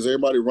effort. Is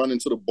everybody running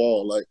to the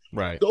ball?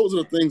 Those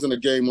are the things in a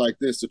game like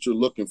this that you're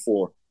looking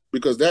for,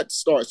 because that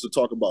starts to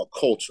talk about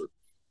culture.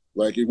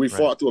 Like, we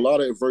fought through a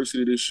lot of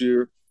adversity this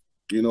year.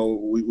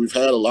 We've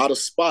had a lot of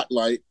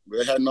spotlight.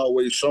 We hadn't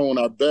always shown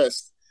our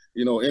best,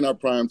 in our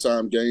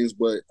primetime games,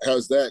 but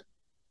has that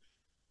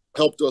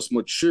helped us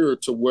mature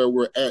to where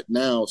we're at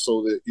now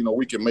so that,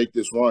 we can make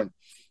this run?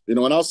 And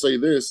I'll say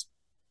this,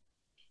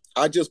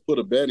 I just put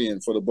a bet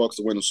in for the Bucs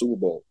to win the Super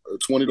Bowl,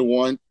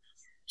 20-1.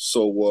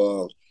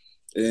 So,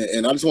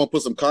 and I just want to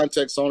put some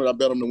context on it. I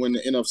bet them to win the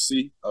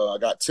NFC. I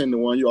got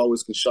 10-1. You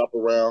always can shop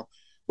around.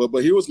 But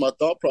here was my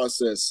thought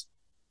process.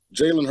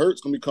 Jalen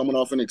Hurts going to be coming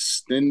off an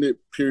extended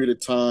period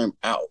of time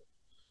out.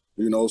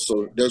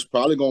 So there's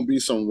probably going to be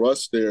some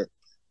rust there.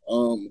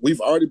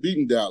 We've already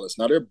beaten Dallas.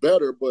 Now, they're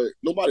better, but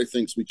nobody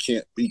thinks we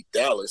can't beat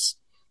Dallas.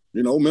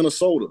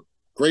 Minnesota,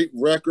 great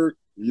record.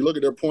 You look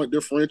at their point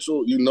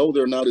differential,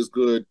 they're not as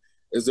good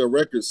as their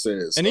record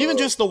says. And even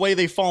just the way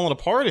they've fallen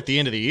apart at the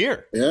end of the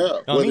year. Yeah.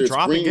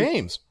 Dropping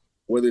games.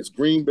 Whether it's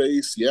Green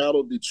Bay,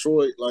 Seattle,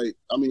 Detroit,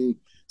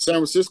 San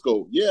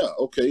Francisco,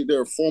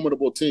 they're a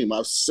formidable team.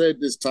 I've said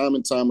this time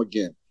and time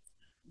again.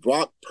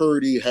 Brock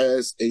Purdy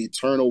has a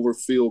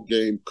turnover-filled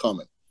game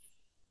coming.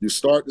 You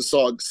start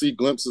to see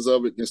glimpses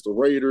of it against the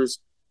Raiders.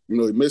 He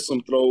missed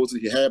some throws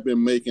that he had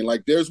been making.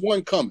 There's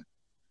one coming.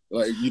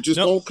 You just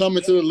don't come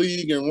into the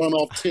league and run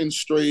off 10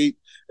 straight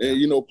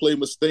and, play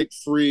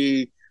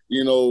mistake-free,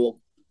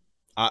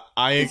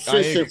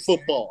 efficient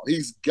football.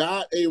 He's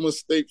got a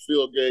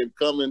mistake-filled game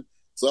coming.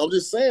 So I'm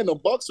just saying the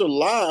Bucs are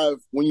live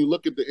when you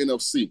look at the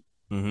NFC.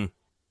 Mm-hmm.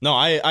 No,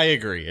 I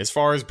agree. As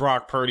far as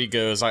Brock Purdy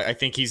goes, I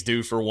think he's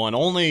due for one.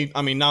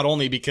 Not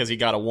only because he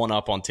got a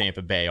one-up on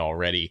Tampa Bay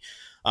already,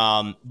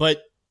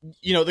 but,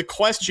 the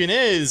question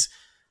is,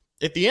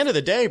 at the end of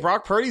the day,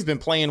 Brock Purdy's been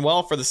playing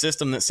well for the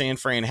system that San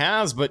Fran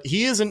has, but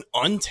he is an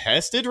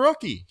untested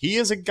rookie. He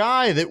is a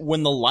guy that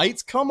when the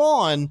lights come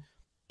on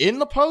in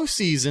the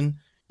postseason,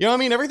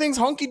 everything's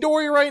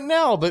hunky-dory right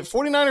now, but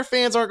 49er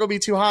fans aren't going to be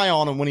too high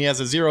on him when he has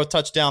a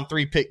 0-touchdown,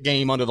 3-pick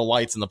game under the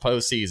lights in the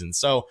postseason.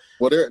 So,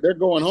 well, they're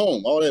going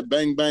home. All that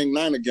bang-bang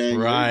Niner game.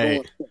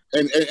 Right.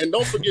 And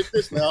don't forget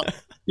this now.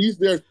 He's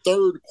their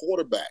 3rd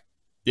quarterback.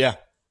 Yeah.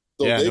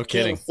 So they no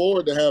kidding. can't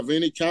afford to have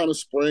any kind of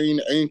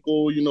sprained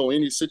ankle,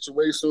 any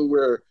situation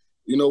where,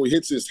 he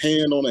hits his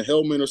hand on a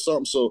helmet or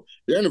something. So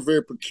they're in a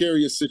very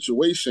precarious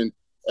situation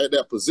at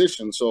that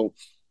position. So,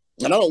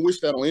 and I don't wish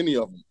that on any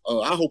of them.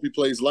 I hope he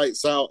plays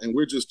lights out and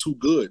we're just too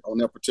good on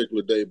that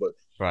particular day. But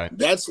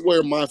that's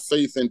where my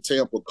faith in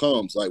Tampa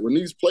comes. When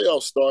these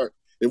playoffs start,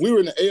 if we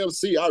were in the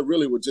AFC, I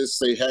really would just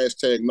say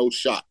 #no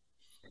shot.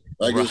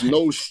 There's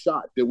no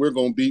shot that we're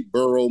going to beat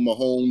Burrow,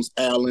 Mahomes,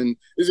 Allen.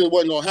 It just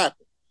wasn't going to happen.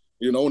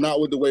 Not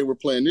with the way we're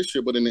playing this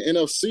year. But in the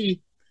NFC,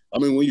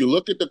 when you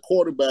look at the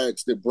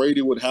quarterbacks that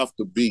Brady would have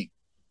to beat,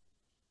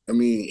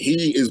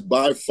 he is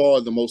by far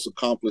the most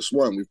accomplished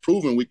one. We've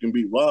proven we can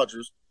beat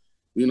Rodgers,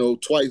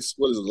 twice.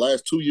 What is it,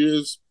 last 2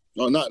 years?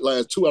 No, not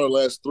last 2 out of the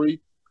last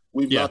 3.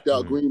 We've knocked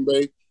out Green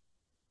Bay.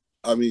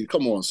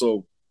 Come on.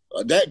 So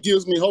that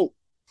gives me hope.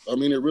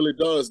 It really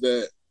does,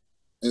 that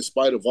in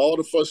spite of all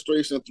the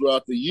frustration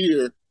throughout the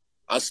year,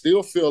 I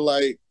still feel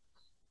like,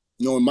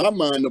 in my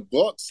mind, the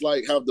Bucs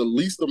have the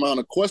least amount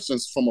of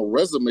questions from a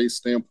resume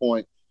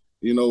standpoint,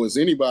 as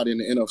anybody in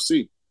the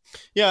NFC.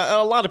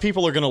 Yeah, a lot of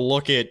people are going to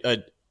look at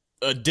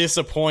a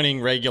disappointing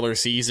regular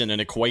season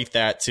and equate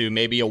that to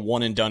maybe a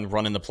one-and-done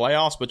run in the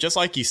playoffs. But just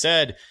like you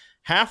said,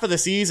 half of the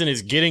season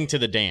is getting to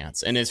the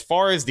dance. And as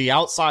far as the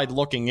outside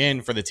looking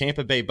in for the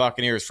Tampa Bay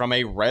Buccaneers, from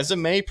a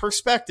resume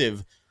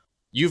perspective,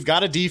 you've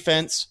got a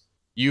defense,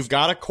 you've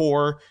got a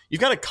core,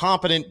 you've got a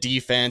competent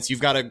defense,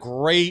 you've got a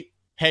great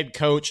head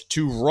coach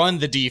to run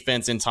the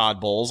defense in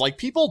Todd Bowles.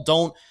 People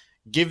don't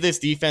give this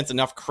defense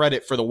enough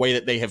credit for the way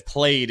that they have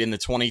played in the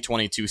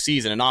 2022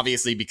 season. And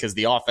obviously because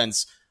the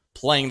offense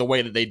playing the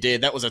way that they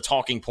did, that was a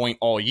talking point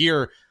all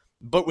year.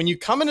 But when you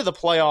come into the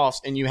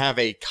playoffs and you have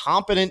a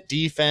competent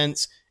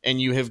defense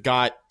and you have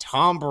got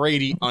Tom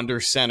Brady under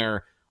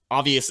center,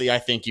 obviously I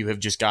think you have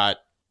just got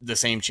the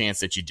same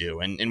chance that you do.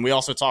 And we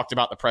also talked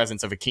about the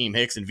presence of Akeem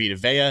Hicks and Vita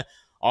Vea.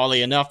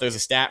 Oddly enough, there's a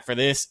stat for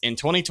this. In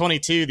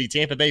 2022, the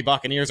Tampa Bay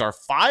Buccaneers are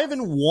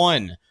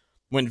 5-1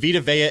 when Vita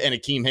Vea and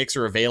Akeem Hicks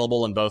are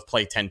available and both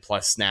play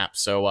 10-plus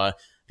snaps. So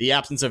the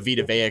absence of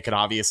Vita Vea could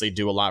obviously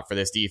do a lot for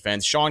this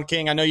defense. Sean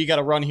King, I know you got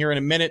to run here in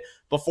a minute.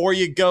 Before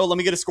you go, let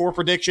me get a score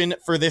prediction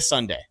for this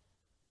Sunday.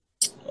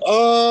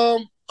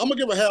 I'm I'm going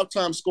to give a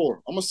halftime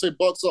score. I'm going to say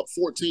Bucks up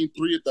 14-3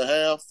 at the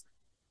half.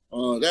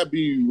 That'd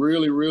be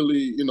really,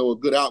 really, a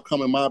good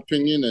outcome in my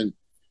opinion. And,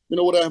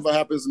 whatever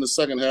happens in the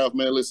second half,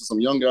 man, listen, some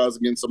young guys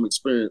getting some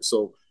experience.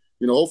 So,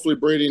 hopefully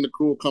Brady and the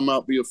crew will come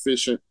out, be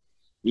efficient.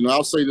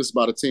 I'll say this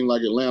about a team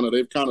like Atlanta.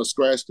 They've kind of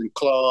scratched and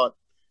clawed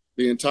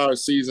the entire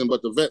season,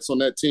 but the vets on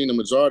that team, the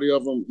majority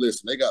of them,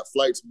 listen, they got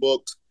flights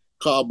booked,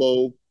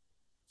 Cabo,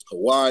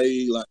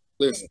 Hawaii. Like,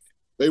 listen,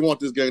 they want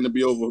this game to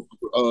be over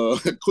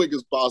quick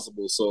as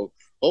possible. So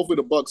hopefully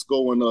the Bucks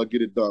go and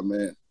get it done,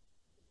 man.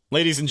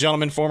 Ladies and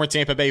gentlemen, former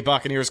Tampa Bay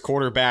Buccaneers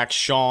quarterback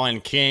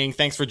Sean King,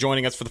 thanks for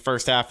joining us for the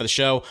first half of the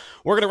show.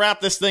 We're going to wrap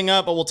this thing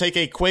up, but we'll take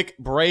a quick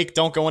break.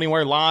 Don't go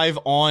anywhere. Live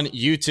on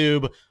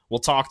YouTube. We'll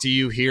talk to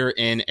you here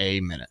in a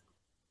minute.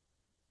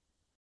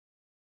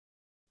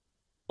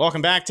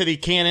 Welcome back to the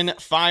Cannon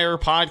Fire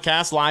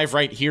Podcast, live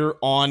right here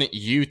on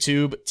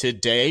YouTube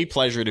today.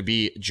 Pleasure to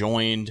be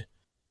joined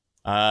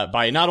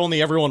by not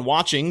only everyone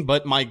watching,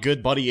 but my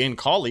good buddy and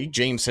colleague,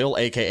 James Hill,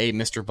 a.k.a.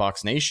 Mr.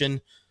 Bucs Nation.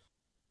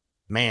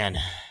 Man,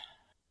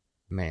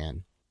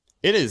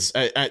 it is.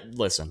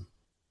 Listen.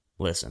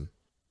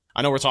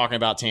 I know we're talking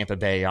about Tampa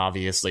Bay,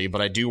 obviously,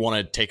 but I do want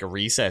to take a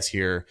recess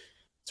here.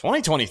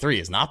 2023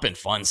 has not been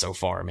fun so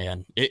far,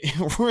 man.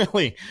 It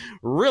really,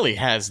 really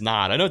has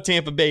not. I know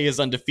Tampa Bay is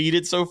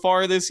undefeated so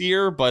far this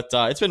year, but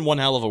it's been one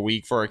hell of a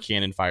week for our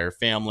Cannon Fire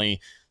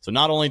family. So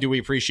not only do we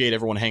appreciate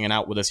everyone hanging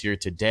out with us here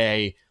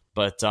today,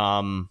 but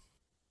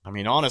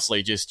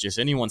honestly, just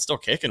anyone still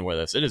kicking with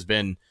us. It has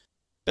been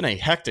a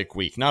hectic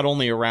week, not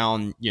only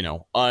around,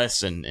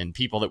 us and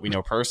people that we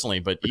know personally,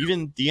 but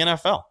even the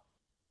NFL.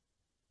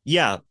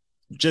 Yeah,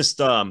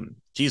 just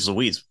geez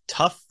Louise,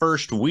 tough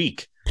first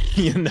week.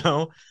 Just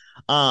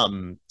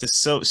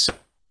so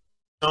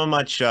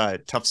much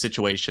tough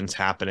situations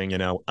happening.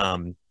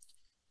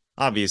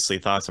 Obviously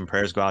thoughts and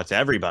prayers go out to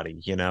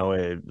everybody.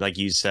 Like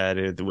you said,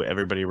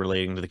 everybody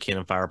relating to the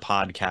Cannon Fire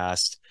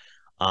podcast.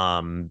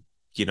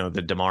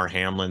 The Damar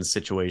Hamlin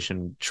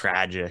situation,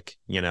 tragic.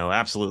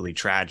 Absolutely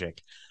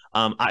tragic.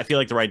 I feel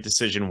like the right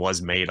decision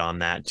was made on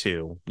that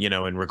too,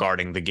 in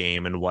regarding the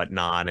game and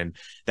whatnot. And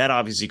that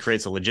obviously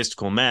creates a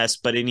logistical mess,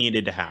 but it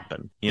needed to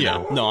happen.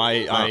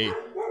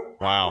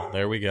 Wow,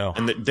 there we go.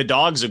 And the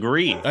dogs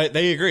agree.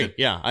 They agree.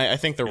 Yeah, I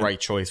think the right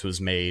choice was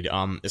made.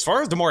 As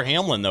far as Damar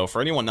Hamlin, though,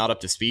 for anyone not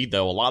up to speed,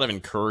 though, a lot of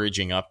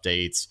encouraging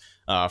updates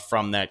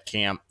from that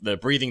camp. The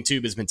breathing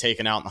tube has been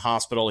taken out in the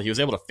hospital. He was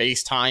able to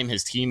FaceTime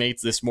his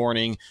teammates this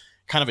morning,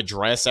 kind of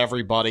address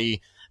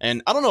everybody.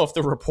 And I don't know if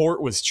the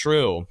report was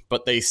true,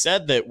 but they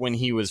said that when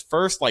he was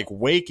first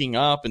waking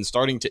up and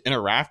starting to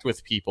interact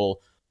with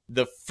people,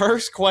 the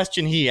first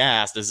question he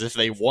asked is if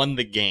they won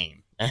the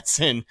game.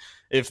 As in,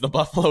 if the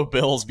Buffalo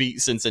Bills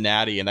beat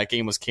Cincinnati and that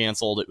game was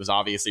canceled, it was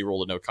obviously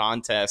ruled a no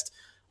contest.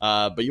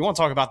 But you want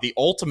to talk about the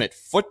ultimate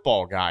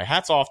football guy.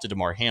 Hats off to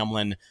Damar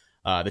Hamlin,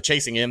 the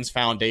Chasing M's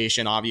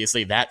Foundation,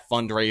 obviously that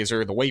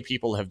fundraiser, the way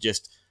people have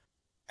just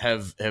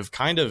have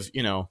kind of,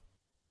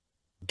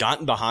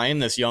 gotten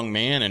behind this young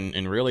man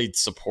and really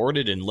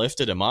supported and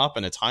lifted him up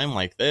in a time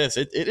like this.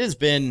 It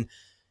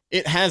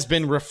has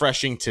been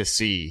refreshing to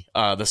see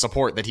the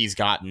support that he's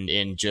gotten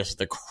in just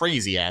the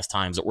crazy ass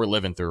times that we're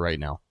living through right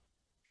now.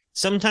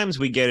 Sometimes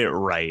we get it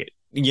right,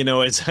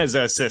 as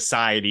a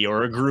society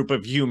or a group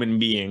of human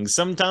beings.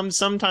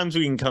 Sometimes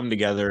we can come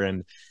together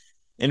and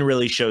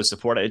really show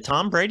support.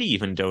 Tom Brady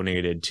even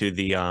donated to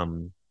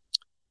the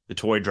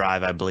toy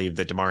drive, I believe,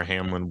 that Damar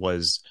Hamlin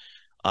was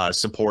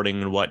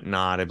supporting and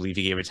whatnot. I believe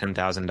he gave a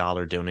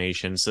 $10,000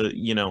 donation. So,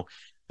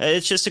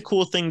 it's just a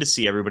cool thing to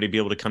see everybody be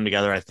able to come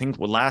together. I think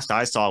last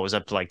I saw it was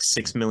up to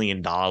 $6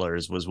 million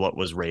was what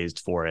was raised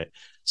for it.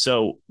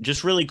 So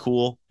just really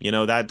cool.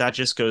 That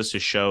just goes to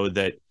show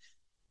that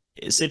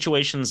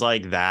situations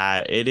like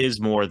that, it is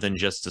more than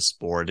just a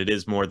sport. It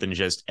is more than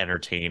just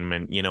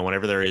entertainment.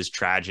 Whenever there is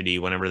tragedy,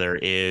 whenever there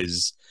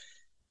is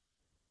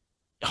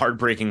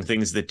heartbreaking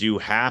things that do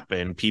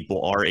happen,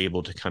 people are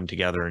able to come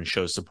together and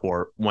show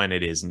support when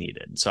it is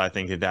needed. So I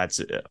think that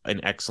that's an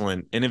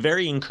excellent and a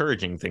very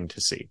encouraging thing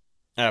to see.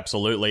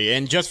 Absolutely.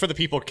 And just for the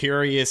people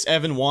curious,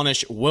 Evan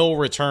Wanish will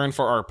return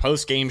for our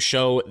post-game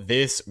show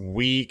this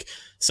week.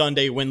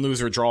 Sunday, win, lose,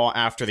 or draw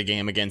after the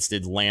game against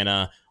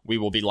Atlanta. We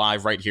will be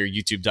live right here,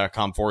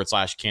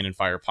 youtube.com/Cannon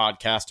Fire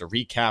Podcast to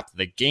recap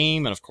the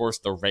game and, of course,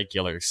 the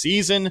regular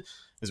season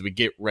as we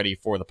get ready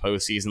for the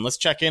postseason. Let's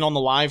check in on the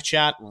live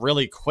chat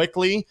really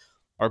quickly.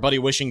 Our buddy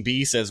Wishing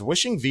B says,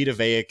 wishing Vita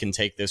Vea can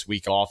take this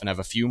week off and have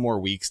a few more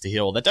weeks to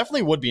heal. That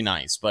definitely would be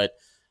nice, but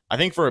I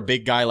think for a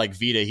big guy like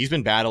Vita, he's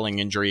been battling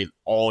injury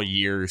all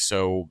year.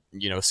 So,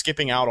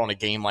 skipping out on a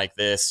game like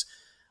this,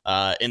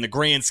 in the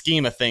grand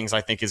scheme of things, I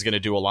think is going to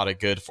do a lot of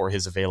good for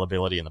his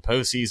availability in the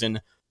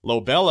postseason.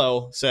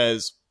 Lobello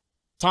says,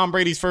 Tom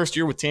Brady's first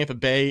year with Tampa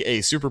Bay,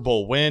 a Super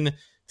Bowl win.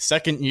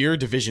 Second year,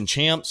 division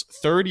champs.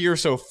 Third year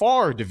so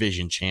far,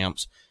 division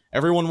champs.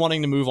 Everyone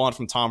wanting to move on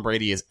from Tom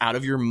Brady is out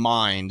of your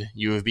mind.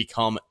 You have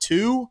become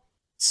too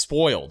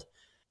spoiled.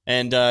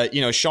 And,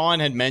 Sean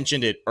had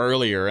mentioned it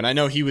earlier, and I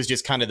know he was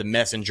just kind of the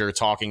messenger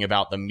talking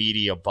about the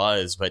media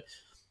buzz, but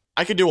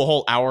I could do a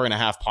whole hour and a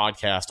half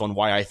podcast on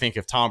why I think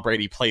if Tom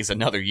Brady plays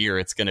another year,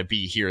 it's going to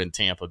be here in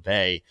Tampa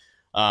Bay.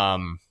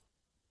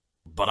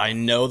 But I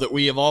know that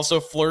we have also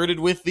flirted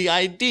with the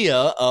idea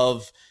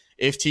of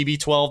if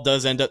TB12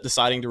 does end up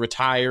deciding to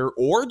retire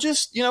or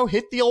just,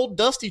 hit the old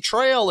dusty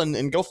trail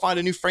and go find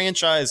a new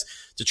franchise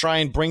to try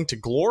and bring to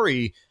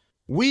glory.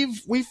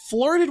 We've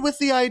flirted with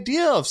the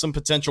idea of some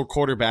potential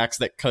quarterbacks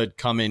that could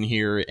come in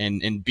here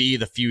and be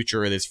the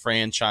future of this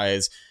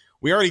franchise.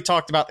 We already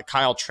talked about the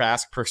Kyle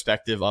Trask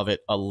perspective of it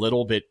a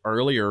little bit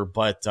earlier,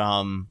 but,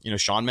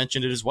 Sean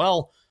mentioned it as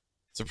well.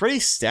 It's a pretty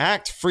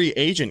stacked free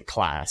agent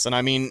class. And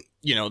I mean,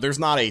 there's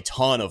not a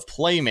ton of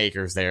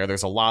playmakers there.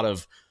 There's a lot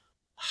of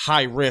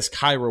high risk,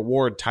 high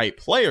reward type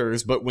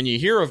players. But when you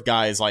hear of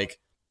guys like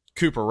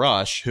Cooper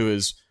Rush, who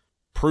is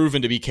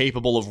proven to be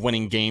capable of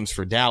winning games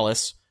for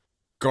Dallas,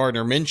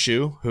 Gardner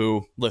Minshew,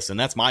 who, listen,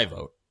 that's my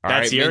vote.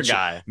 That's your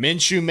guy.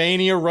 Minshew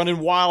mania running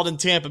wild in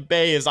Tampa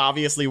Bay is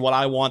obviously what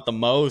I want the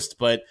most.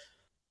 But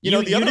the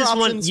other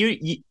options,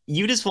 you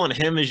just want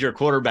him as your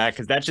quarterback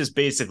because that's just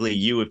basically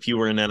you if you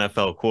were an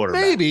NFL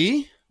quarterback.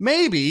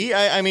 Maybe.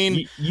 I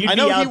mean, I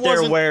know he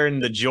wasn't wearing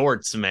the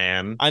jorts,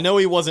 man. I know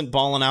he wasn't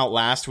balling out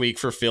last week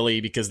for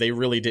Philly because they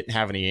really didn't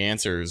have any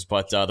answers.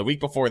 But the week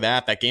before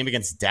that game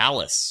against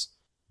Dallas,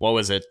 what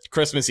was it?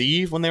 Christmas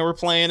Eve when they were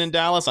playing in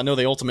Dallas. I know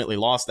they ultimately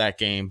lost that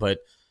game, but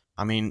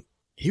I mean,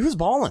 he was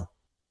balling.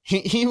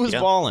 He was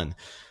balling.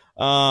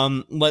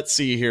 Let's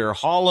see here.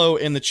 Hollow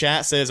in the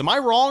chat says, am I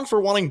wrong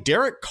for wanting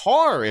Derek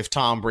Carr if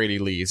Tom Brady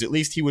leaves? At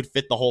least he would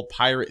fit the whole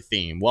pirate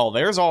theme. Well,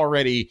 there's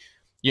already,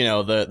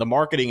 the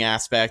marketing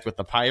aspect with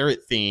the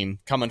pirate theme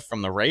coming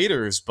from the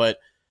Raiders. But,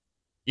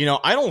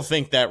 I don't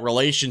think that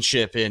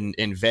relationship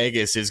in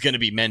Vegas is going to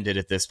be mended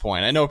at this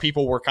point. I know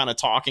people were kind of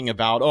talking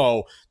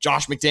about,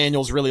 Josh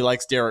McDaniels really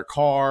likes Derek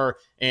Carr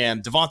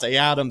and Devontae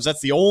Adams.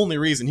 That's the only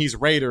reason he's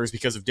Raiders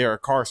because of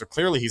Derek Carr. So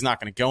clearly he's not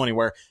going to go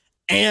anywhere.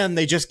 And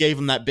they just gave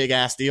him that big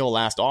ass deal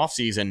last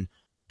offseason.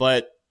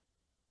 But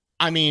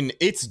I mean,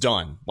 it's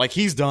done. Like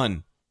he's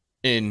done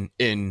in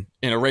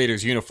a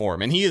Raiders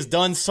uniform. And he has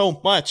done so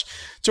much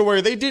to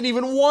where they didn't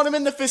even want him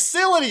in the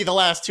facility the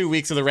last 2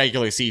 weeks of the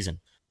regular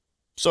season.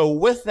 So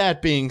with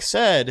that being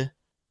said,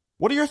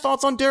 what are your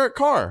thoughts on Derek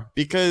Carr?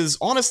 Because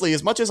honestly,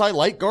 as much as I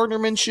like Gardner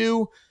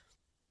Minshew,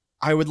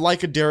 I would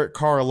like a Derek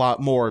Carr a lot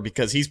more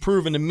because he's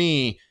proven to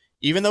me,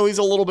 even though he's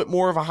a little bit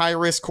more of a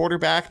high-risk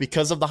quarterback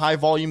because of the high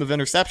volume of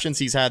interceptions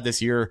he's had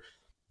this year,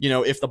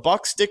 if the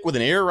Bucs stick with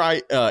an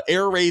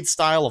air raid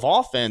style of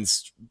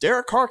offense,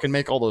 Derek Carr can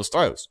make all those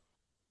throws.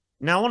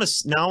 Now I want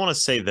to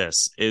say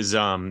this is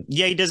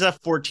he does have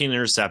 14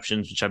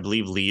 interceptions, which I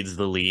believe leads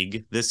the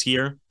league this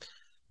year.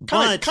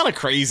 Kind of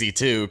crazy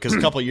too, because a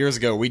couple of years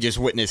ago we just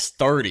witnessed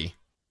 30.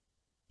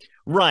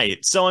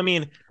 Right. So I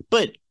mean,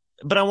 but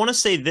I want to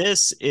say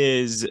this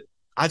is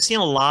I've seen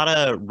a lot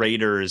of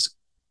Raiders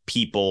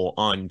people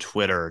on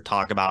Twitter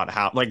talk about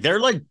how they're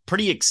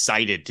pretty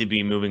excited to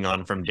be moving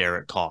on from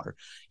Derek Carr,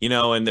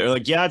 and they're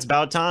like, yeah, it's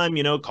about time,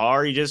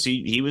 Carr,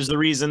 he was the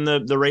reason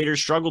the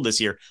Raiders struggled this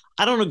year.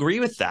 I don't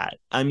agree with that.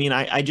 I mean,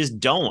 I just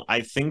don't.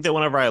 I think that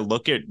whenever I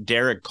look at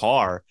Derek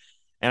Carr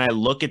and I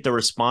look at the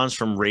response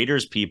from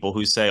Raiders people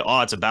who say,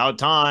 oh, it's about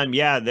time.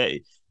 Yeah,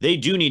 they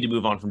do need to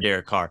move on from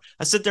Derek Carr.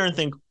 I sit there and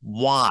think,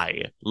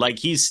 why?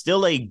 He's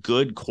still a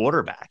good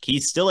quarterback.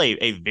 He's still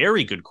a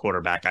very good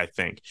quarterback, I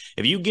think.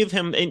 If you give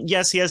him, and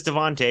yes, he has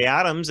Devontae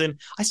Adams, and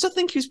I still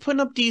think he's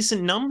putting up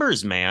decent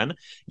numbers, man.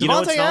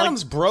 Devontae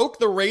Adams broke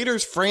the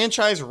Raiders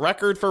franchise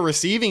record for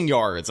receiving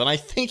yards, and I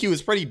think he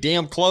was pretty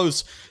damn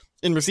close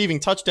in receiving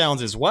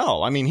touchdowns as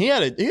well. I mean, he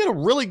had a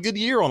really good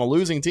year on a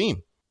losing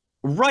team.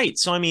 Right.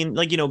 So, I mean,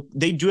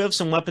 they do have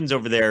some weapons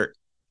over there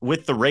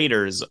with the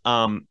Raiders.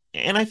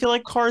 And I feel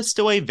like Carr is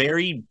still a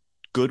very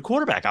good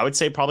quarterback. I would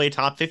say probably a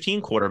top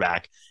 15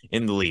 quarterback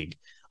in the league.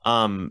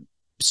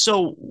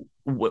 So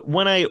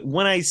when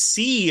I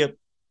see, a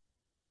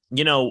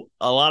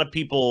lot of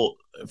people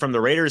from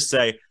the Raiders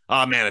say,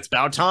 oh man, it's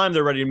about time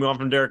they're ready to move on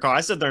from Derek Carr.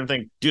 I sit there and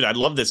think, dude, I'd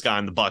love this guy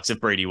in the Bucs if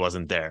Brady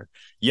wasn't there.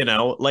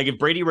 If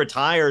Brady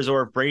retires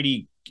or if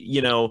Brady,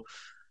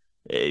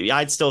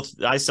 I still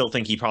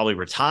think he probably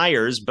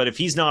retires, but if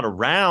he's not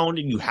around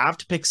and you have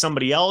to pick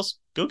somebody else,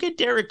 go get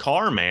Derek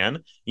Carr,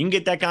 man. You can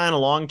get that guy on a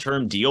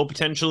long-term deal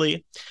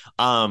potentially.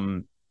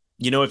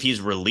 If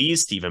he's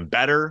released, even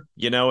better,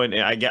 and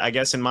I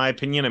guess in my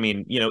opinion, I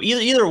mean,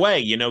 either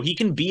way, he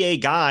can be a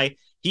guy.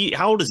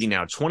 How old is he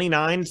now?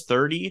 29,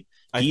 30?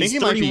 I think he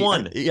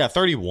 31. Might be,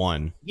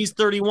 31. He's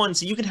 31.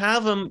 So you can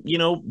have him,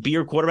 be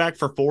your quarterback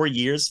for 4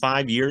 years,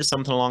 5 years,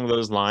 something along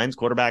those lines.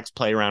 Quarterbacks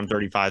play around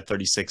 35,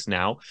 36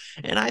 now.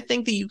 And I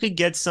think that you could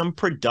get some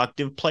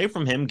productive play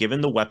from him given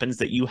the weapons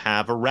that you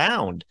have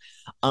around.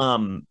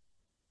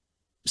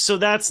 So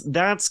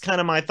that's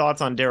kind of my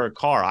thoughts on Derek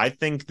Carr. I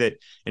think that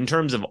in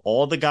terms of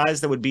all the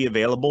guys that would be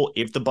available,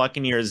 if the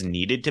Buccaneers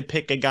needed to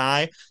pick a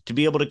guy to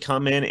be able to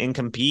come in and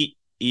compete,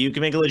 you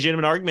can make a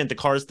legitimate argument the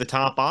Carr's the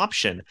top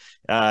option.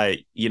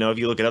 If you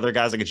look at other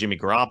guys like a Jimmy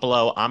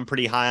Garoppolo, I'm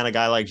pretty high on a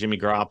guy like Jimmy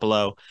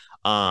Garoppolo.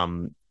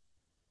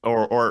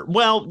 Or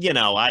well,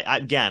 I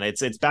again,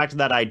 it's back to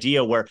that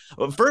idea where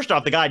first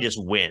off, the guy just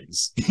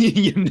wins.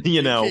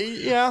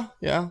 Yeah.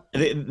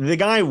 The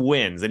guy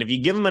wins, and if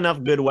you give him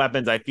enough good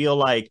weapons, I feel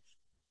like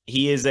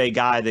he is a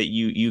guy that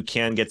you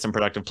can get some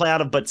productive play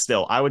out of. But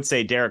still, I would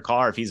say Derek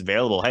Carr, if he's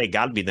available, hey,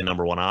 got to be the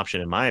number one option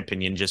in my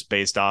opinion, just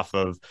based off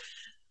of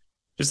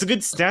just the good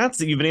stats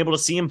that you've been able to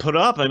see him put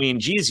up. I mean,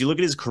 geez, you look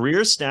at his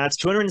career stats,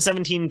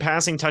 217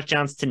 passing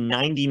touchdowns to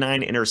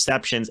 99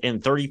 interceptions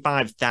and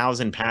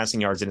 35,000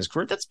 passing yards in his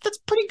career. That's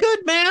pretty good,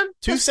 man.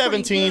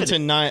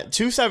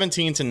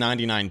 217 to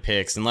 99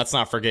 picks. And let's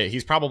not forget,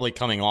 he's probably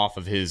coming off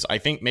of his, I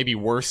think, maybe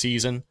worst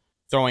season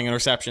throwing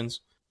interceptions.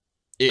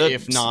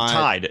 If not...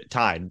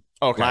 Tied.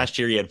 Okay. Last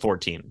year he had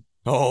 14.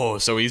 Oh,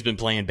 so he's been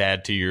playing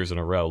bad 2 years in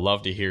a row.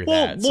 Love to hear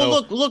that.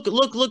 Well,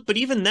 look. But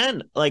even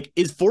then, like,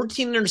 is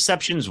 14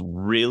 interceptions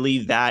really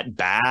that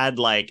bad?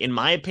 Like, in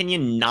my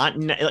opinion, not.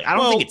 Like, I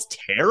don't think it's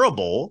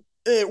terrible.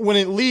 When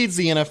it leads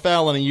the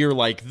NFL in a year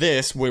like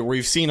this, where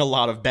we've seen a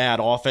lot of bad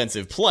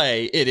offensive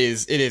play, it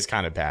is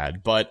kind of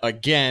bad. But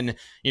again,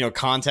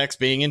 context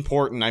being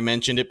important. I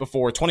mentioned it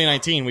before.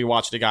 2019, we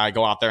watched a guy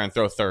go out there and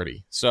throw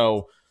 30.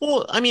 So.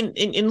 Well, I mean,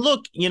 and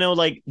look,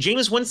 like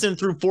Jameis Winston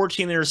threw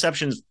 14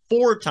 interceptions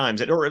 4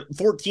 times, or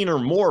 14 or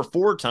more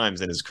 4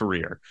 times in his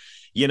career,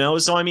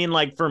 So, I mean,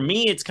 like, for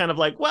me, it's kind of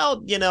like,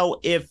 well,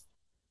 if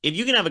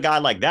you can have a guy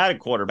like that at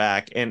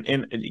quarterback and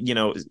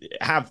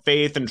have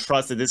faith and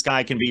trust that this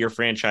guy can be your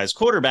franchise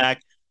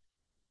quarterback,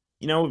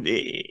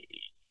 you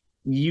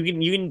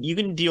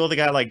can deal with a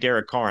guy like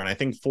Derek Carr. And I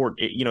think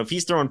if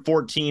he's throwing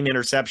 14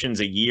 interceptions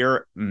a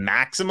year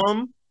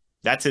maximum,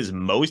 that's his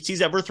most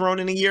he's ever thrown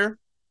in a year.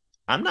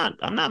 I'm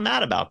not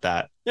mad about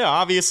that. Yeah,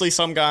 obviously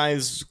some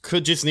guys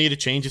could just need a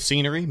change of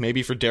scenery.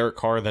 Maybe for Derek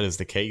Carr, that is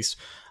the case.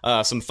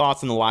 Some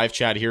thoughts in the live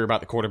chat here about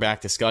the quarterback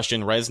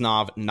discussion.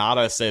 Reznov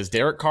Nada says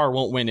Derek Carr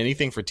won't win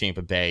anything for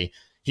Tampa Bay.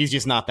 He's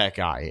just not that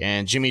guy.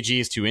 And Jimmy G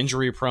is too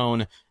injury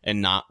prone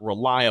and not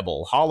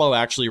reliable. Hollow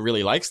actually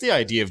really likes the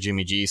idea of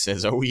Jimmy G.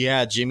 Says, oh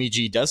yeah, Jimmy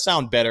G does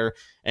sound better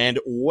and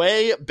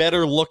way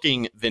better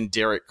looking than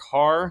Derek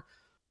Carr.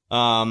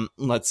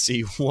 Let's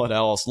see what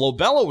else.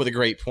 Lobello with a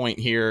great point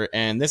here,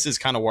 and this is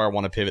kind of where I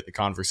want to pivot the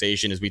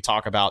conversation as we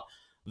talk about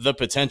the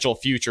potential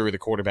future of the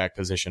quarterback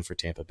position for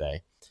Tampa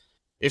Bay.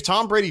 If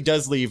Tom Brady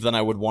does leave, then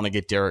I would want to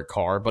get Derek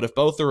Carr, but if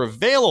both are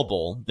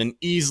available, then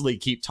easily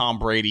keep Tom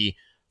Brady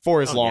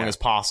for as long as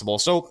possible.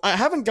 So I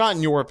haven't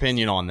gotten your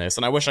opinion on this,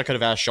 and I wish I could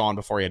have asked Sean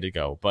before he had to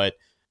go, but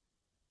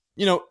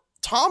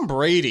Tom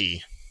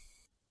Brady...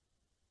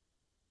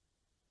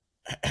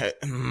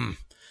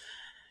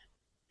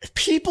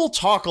 People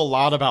talk a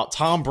lot about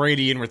Tom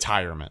Brady in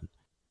retirement,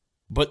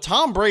 but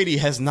Tom Brady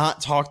has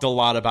not talked a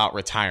lot about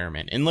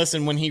retirement. And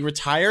listen, when he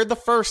retired the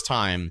first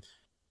time,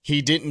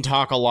 he didn't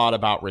talk a lot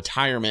about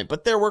retirement,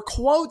 but there were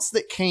quotes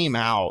that came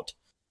out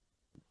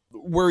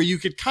where you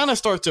could kind of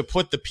start to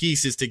put the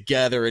pieces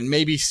together and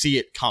maybe see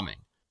it coming,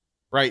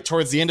 right?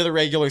 Towards the end of the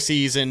regular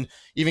season,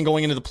 even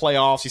going into the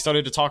playoffs, he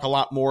started to talk a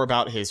lot more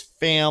about his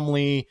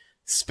family,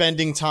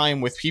 spending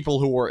time with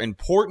people who were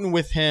important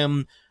with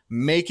him,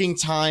 making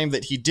time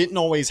that he didn't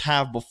always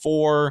have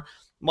before.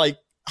 Like,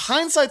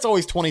 hindsight's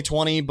always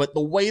 20/20, but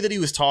the way that he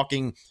was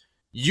talking,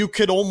 you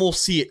could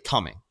almost see it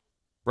coming,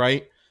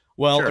 right?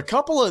 Well, sure.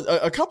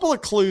 a couple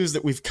of clues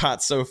that we've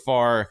got so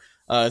far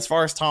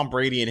as Tom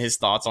Brady and his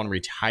thoughts on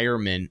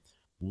retirement.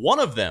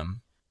 One of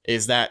them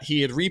is that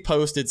he had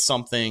reposted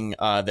something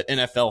that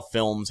NFL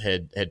Films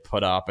had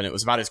put up, and it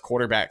was about his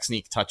quarterback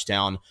sneak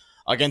touchdown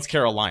against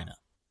Carolina.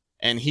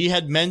 And he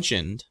had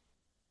mentioned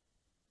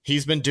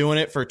he's been doing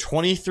it for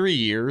 23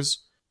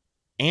 years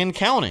and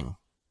counting,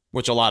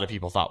 which a lot of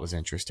people thought was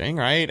interesting,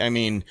 right? I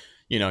mean,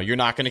 you're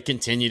not going to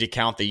continue to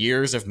count the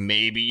years if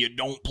maybe you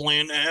don't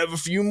plan to have a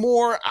few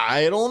more.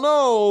 I don't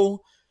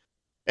know.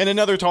 And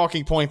another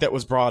talking point that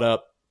was brought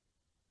up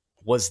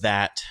was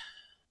that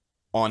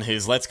on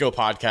his Let's Go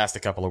podcast a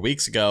couple of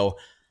weeks ago,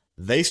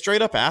 they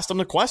straight up asked him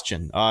the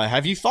question,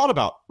 have you thought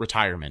about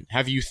retirement?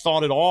 Have you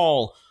thought at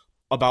all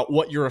about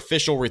what your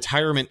official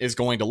retirement is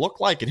going to look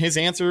like? And his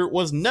answer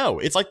was no.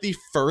 It's like the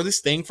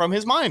furthest thing from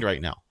his mind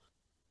right now.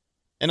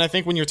 And I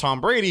think when you're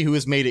Tom Brady, who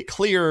has made it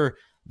clear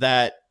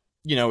that,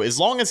 as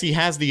long as he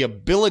has the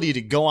ability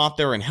to go out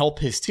there and help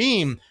his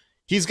team,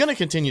 he's going to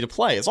continue to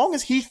play. As long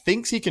as he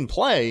thinks he can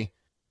play,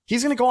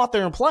 he's going to go out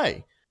there and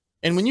play.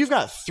 And when you've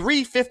got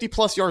 3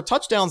 50-plus yard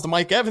touchdowns to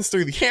Mike Evans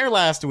through the air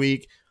last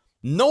week,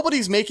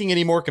 nobody's making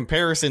any more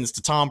comparisons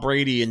to Tom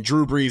Brady and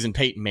Drew Brees and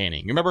Peyton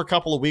Manning. You remember a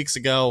couple of weeks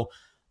ago,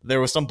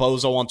 there was some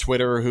bozo on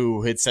Twitter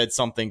who had said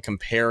something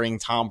comparing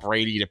Tom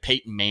Brady to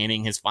Peyton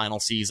Manning his final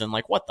season.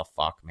 Like, what the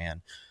fuck,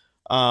 man?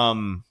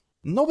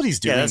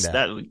 Nobody's doing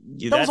that.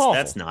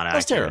 That's not accurate.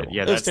 That's terrible.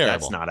 Yeah,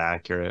 that's not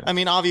accurate. I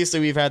mean, obviously,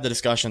 we've had the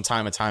discussion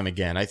time and time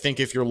again. I think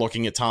if you're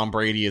looking at Tom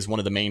Brady as one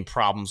of the main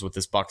problems with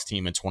this Bucs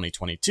team in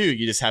 2022,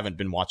 you just haven't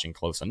been watching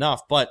close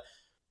enough. But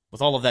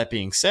with all of that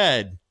being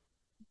said,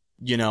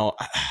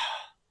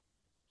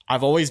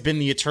 I've always been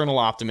the eternal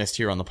optimist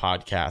here on the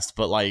podcast,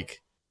 but like,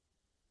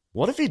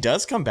 what if he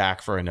does come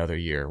back for another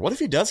year? What if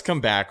he does come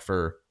back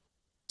for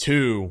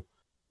 2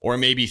 or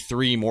maybe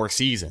 3 more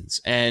seasons.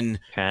 And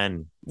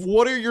 10.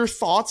 what are your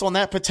thoughts on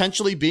that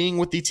potentially being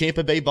with the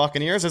Tampa Bay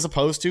Buccaneers as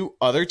opposed to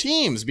other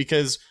teams?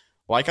 Because,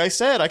 like I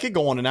said, I could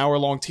go on an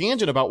hour-long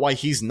tangent about why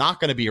he's not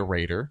going to be a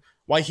Raider,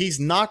 why he's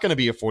not going to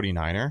be a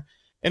 49er,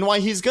 and why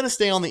he's going to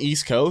stay on the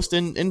East Coast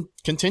and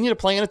continue to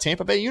play in a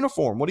Tampa Bay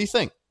uniform. What do you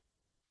think?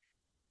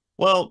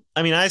 Well,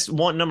 I mean,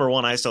 number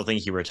one, I still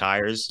think he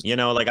retires.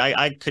 Like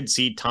I could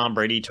see Tom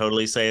Brady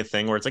totally say a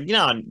thing where it's like,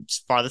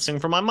 it's farthest thing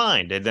from my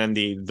mind. And then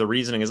the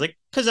reasoning is like,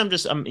 because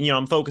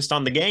I'm focused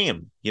on the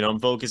game. I'm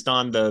focused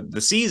on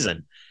the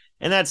season.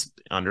 And that's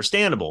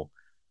understandable.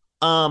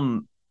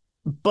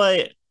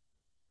 But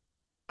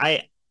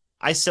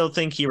I still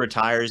think he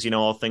retires,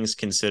 all things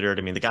considered.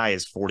 I mean, the guy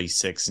is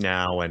 46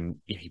 now, and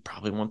he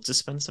probably wants to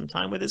spend some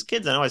time with his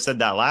kids. I know I said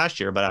that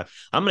last year, but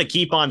I'm going to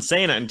keep on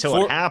saying it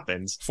until it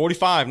happens.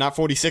 45, not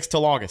 46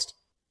 till August.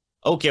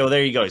 Okay, well,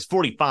 there you go. He's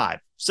 45.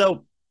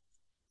 So,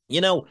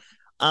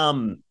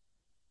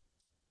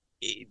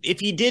 if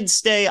he did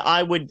stay,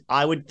 I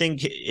would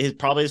think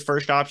probably his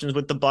first options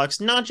with the Bucs,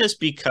 not just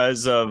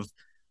because of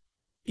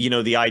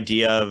the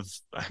idea of,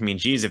 I mean,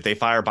 geez, if they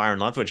fire Byron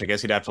Leftwich, I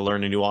guess he'd have to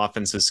learn a new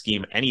offensive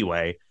scheme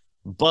anyway.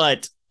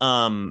 But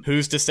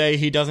who's to say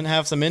he doesn't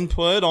have some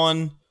input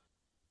on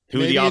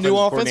who the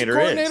offensive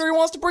coordinator he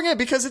wants to bring in?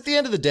 Because at the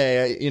end of the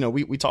day,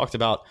 we talked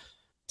about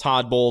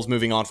Todd Bowles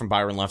moving on from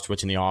Byron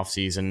Leftwich in the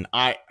offseason.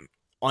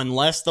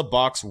 Unless the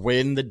Bucs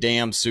win the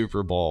damn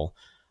Super Bowl,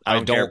 I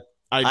don't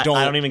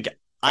even care.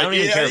 Even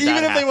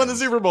if they win the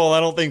Super Bowl, I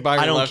don't think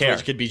Byron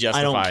Leftwich could be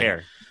justified. I don't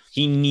care.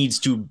 He needs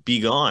to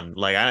be gone.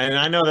 Like,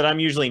 I know that I'm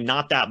usually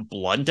not that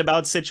blunt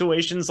about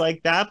situations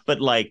like that,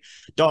 but like,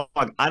 dog,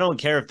 I don't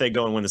care if they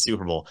go and win the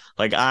Super Bowl.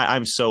 Like,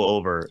 I'm so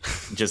over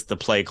just the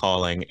play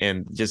calling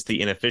and just the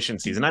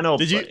inefficiencies. And I know.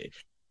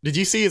 Did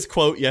you see his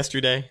quote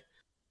yesterday?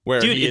 Where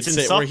it's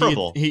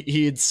insufferable.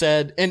 He had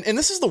said, and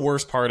this is the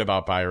worst part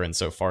about Byron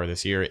so far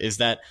this year, is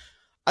that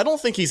I don't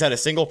think he's had a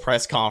single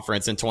press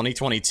conference in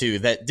 2022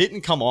 that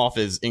didn't come off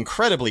as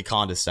incredibly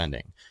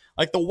condescending.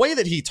 Like, the way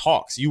that he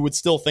talks, you would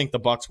still think the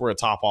Bucs were a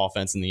top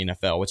offense in the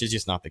NFL, which is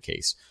just not the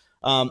case.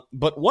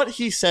 But what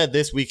he said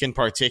this week in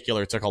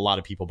particular took a lot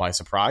of people by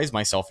surprise,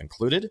 myself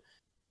included.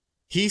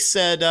 He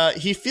said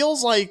he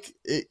feels like,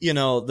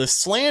 the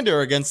slander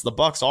against the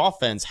Bucs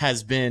offense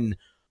has been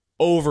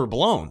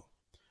overblown.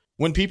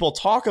 When people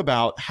talk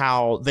about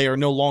how they are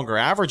no longer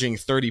averaging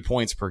 30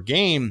 points per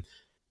game,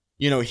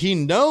 he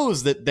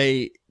knows that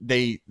they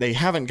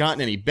haven't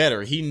gotten any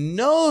better. He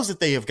knows that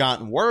they have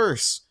gotten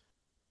worse.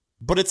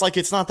 But it's like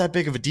it's not that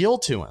big of a deal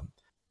to him.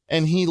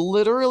 And he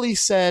literally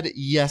said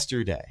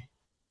yesterday,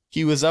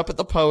 he was up at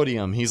the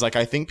podium. He's like,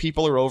 I think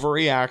people are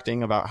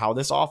overreacting about how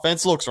this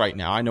offense looks right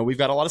now. I know we've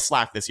got a lot of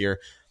slack this year.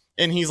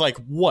 And he's like,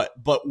 what?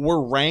 But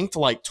we're ranked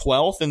like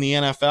 12th in the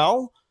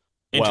NFL?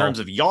 In terms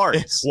of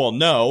yards. Well,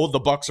 no, the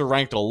Bucs are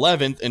ranked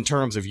 11th in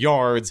terms of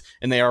yards,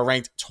 and they are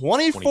ranked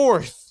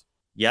 24th.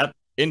 Yep.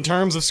 In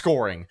terms of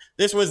scoring.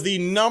 This was the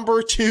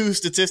number 2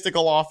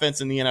 statistical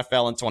offense in the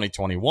NFL in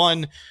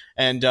 2021,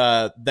 and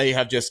they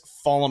have just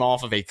fallen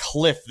off of a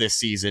cliff this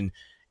season,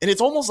 and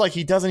it's almost like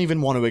he doesn't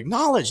even want to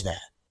acknowledge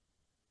that.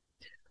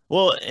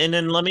 Well, and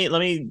then let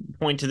me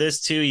point to this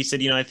too. He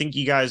said, I think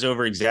you guys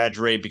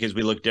over-exaggerate because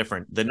we look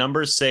different. The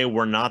numbers say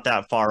we're not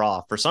that far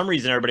off. For some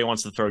reason, everybody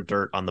wants to throw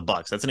dirt on the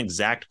Bucs. That's an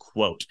exact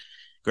quote.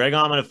 Greg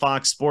Auman of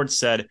Fox Sports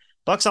said,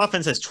 Bucs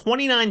offense has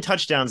 29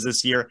 touchdowns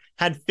this year,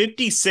 had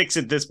 56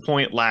 at this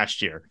point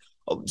last year.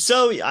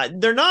 So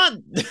they're not,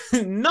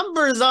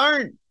 numbers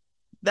aren't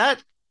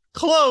that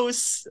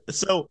close.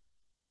 So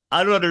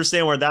I don't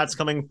understand where that's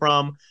coming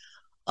from.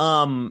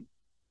 Another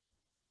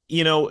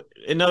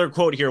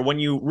quote here, when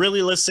you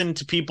really listen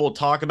to people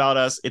talk about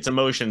us, it's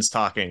emotions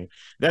talking.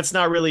 That's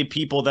not really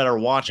people that are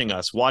watching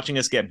us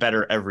get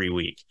better every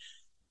week.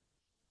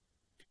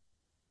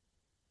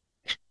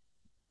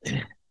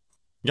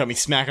 Got me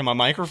smacking my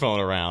microphone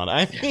around.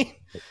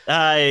 And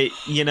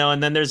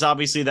then there's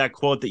obviously that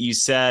quote that you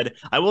said.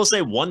 I will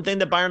say one thing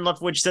that Byron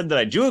Leftwich said that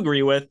I do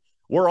agree with.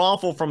 We're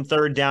awful from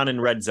third down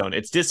and red zone.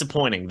 It's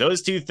disappointing.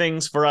 Those two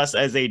things for us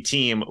as a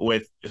team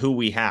with who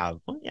we have.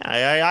 Well, yeah,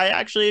 I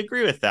actually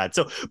agree with that.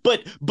 So,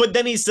 but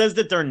then he says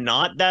that they're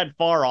not that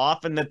far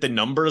off and that the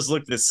numbers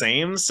look the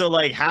same. So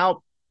like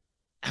how,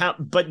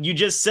 but you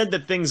just said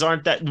that things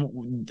aren't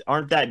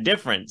that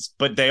different,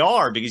 but they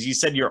are, because you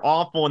said you're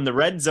awful in the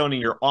red zone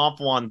and you're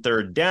awful on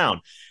third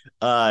down.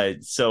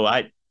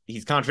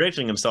 He's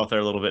contradicting himself there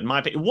a little bit, in my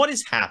opinion. What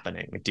is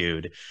happening,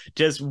 dude?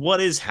 Just what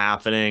is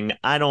happening?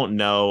 I don't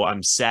know.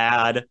 I'm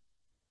sad.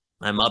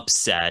 I'm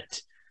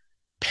upset.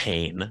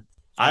 Pain.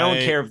 I don't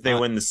care if they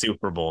win the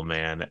Super Bowl,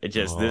 man. It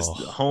just this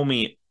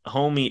homie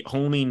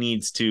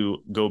needs to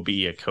go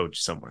be a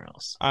coach somewhere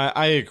else.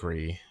 I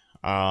agree.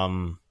 You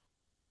kind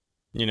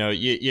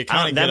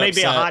of that may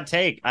be a hot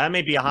take. That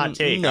may be a hot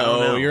take.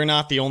 No, you're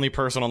not the only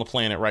person on the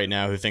planet right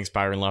now who thinks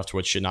Byron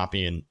Leftwich should not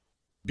be in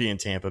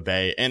Tampa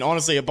Bay. And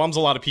honestly, it bums a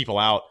lot of people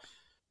out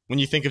when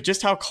you think of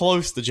just how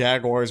close the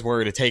Jaguars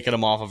were to taking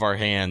him off of our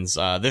hands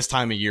this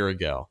time a year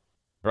ago.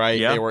 Right?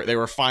 Yeah. They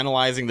were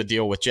finalizing the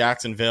deal with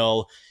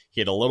Jacksonville.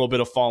 He had a little bit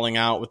of falling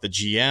out with the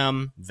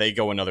GM. They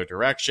go another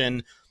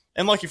direction.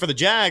 And lucky for the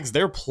Jags,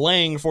 they're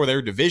playing for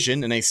their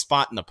division in a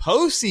spot in the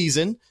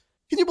postseason.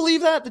 Can you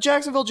believe that? The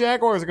Jacksonville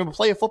Jaguars are going to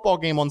play a football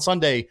game on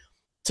Sunday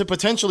to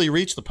potentially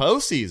reach the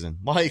postseason.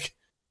 Like,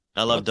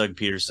 I love Doug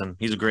Peterson.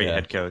 He's a great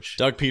head coach.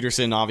 Doug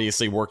Peterson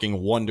obviously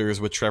working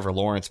wonders with Trevor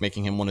Lawrence,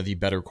 making him one of the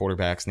better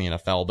quarterbacks in the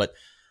NFL. But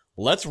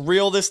let's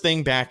reel this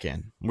thing back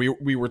in.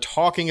 We were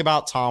talking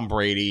about Tom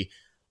Brady,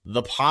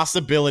 the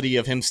possibility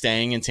of him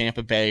staying in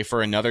Tampa Bay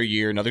for another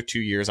year, another 2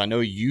 years. I know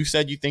you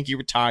said you think he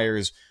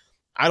retires.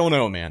 I don't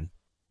know, man.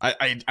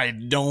 I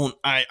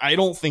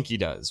don't think he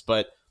does,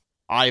 but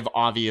I've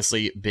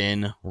obviously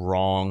been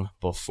wrong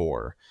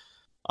before.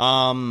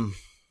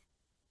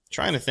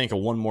 Trying to think of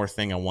one more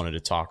thing I wanted to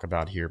talk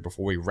about here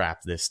before we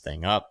wrap this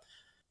thing up.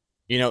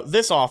 You know,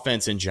 this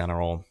offense in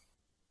general,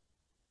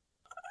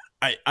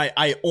 I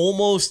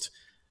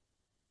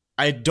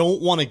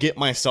don't want to get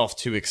myself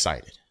too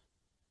excited,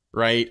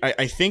 right?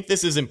 I think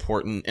this is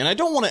important, and I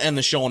don't want to end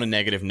the show on a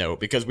negative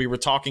note because we were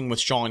talking with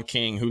Sean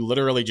King, who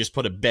literally just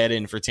put a bet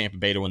in for Tampa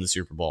Bay to win the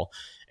Super Bowl.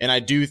 And I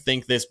do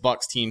think this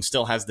Bucs team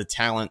still has the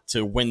talent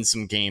to win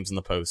some games in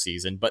the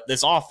postseason, but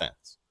this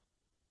offense,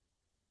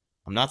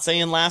 I'm not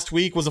saying last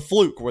week was a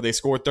fluke where they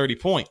scored 30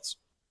 points,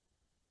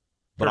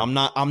 but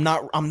sure. I'm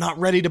not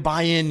ready to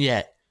buy in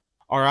yet.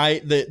 All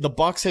right. The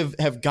Bucs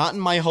have gotten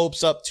my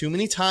hopes up too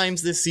many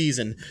times this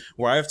season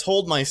where I've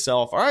told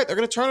myself, all right, they're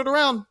going to turn it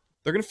around.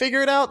 They're going to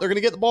figure it out. They're going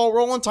to get the ball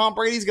rolling. Tom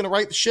Brady's going to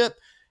right the ship,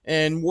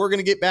 and we're going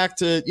to get back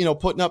to,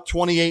 putting up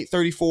 28,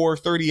 34,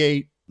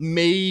 38,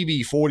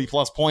 maybe 40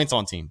 plus points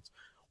on teams.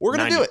 We're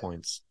going to do it.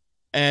 Points.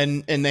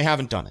 And they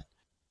haven't done it.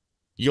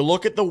 You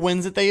look at the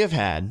wins that they have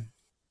had.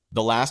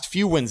 The last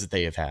few wins that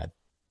they have had,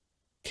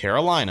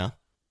 Carolina,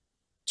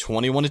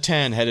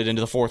 21-10 headed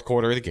into the fourth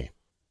quarter of the game.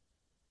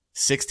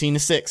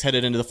 16-6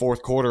 headed into the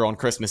fourth quarter on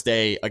Christmas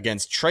Day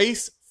against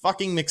Trace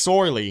fucking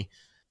McSorley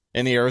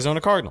and the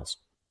Arizona Cardinals.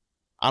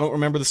 I don't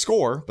remember the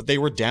score, but they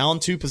were down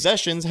 2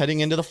 possessions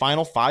heading into the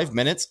final 5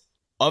 minutes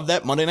of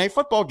that Monday Night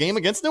Football game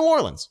against New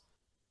Orleans.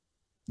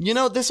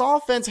 This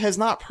offense has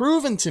not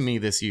proven to me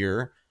this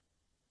year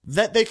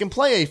that they can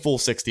play a full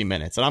 60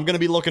 minutes. And I'm going to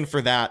be looking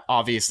for that,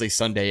 obviously,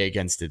 Sunday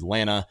against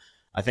Atlanta.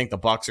 I think the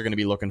Bucs are going to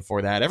be looking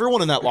for that.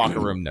 Everyone in that locker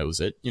room knows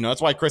it.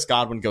 That's why Chris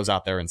Godwin goes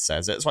out there and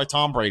says it. That's why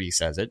Tom Brady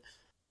says it.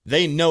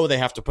 They know they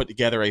have to put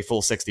together a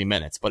full 60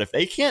 minutes. But if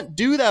they can't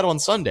do that on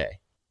Sunday,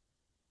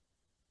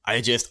 I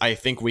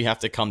think we have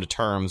to come to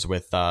terms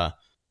with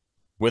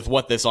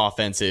what this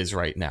offense is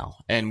right now.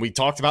 And we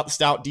talked about the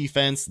stout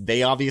defense.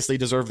 They obviously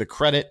deserve the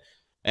credit.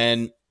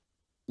 And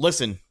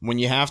listen, when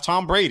you have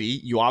Tom Brady,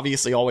 you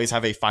obviously always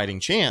have a fighting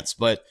chance,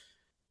 but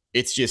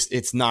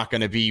it's not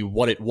going to be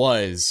what it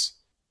was,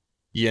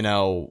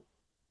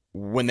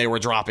 when they were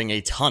dropping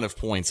a ton of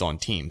points on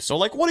teams. So,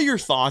 what are your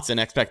thoughts and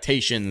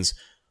expectations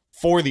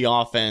for the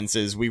offense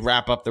as we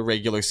wrap up the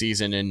regular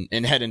season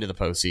and head into the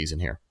postseason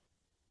here?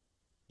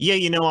 Yeah,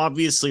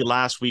 obviously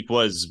last week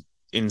was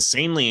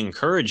insanely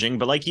encouraging,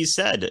 but like you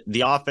said,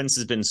 the offense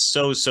has been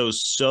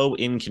so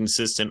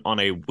inconsistent on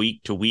a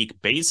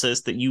week-to-week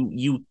basis that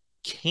you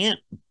can't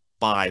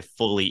buy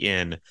fully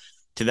in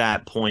to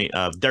that point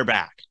of they're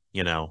back,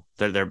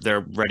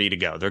 they're ready to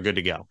go. They're good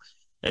to go.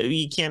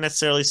 You can't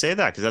necessarily say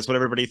that because that's what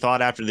everybody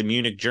thought after the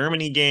Munich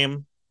Germany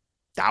game.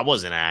 That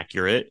wasn't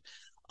accurate.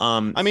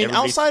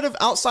 Outside of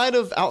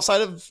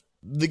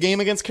the game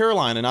against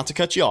Carolina, not to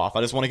cut you off,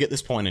 I just want to get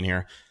this point in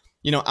here.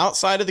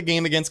 Outside of the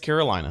game against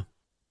Carolina,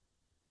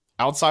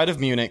 outside of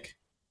Munich,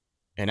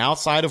 and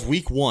outside of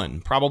week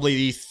 1, probably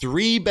the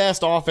 3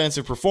 best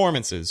offensive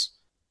performances.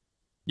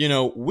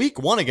 Week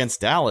 1 against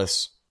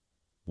Dallas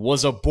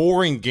was a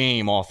boring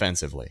game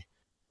offensively,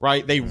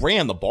 right? They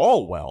ran the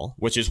ball well,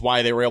 which is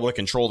why they were able to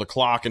control the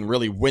clock and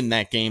really win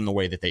that game the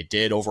way that they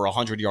did, over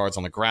 100 yards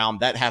on the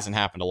ground. That hasn't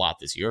happened a lot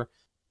this year.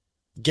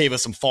 Gave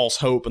us some false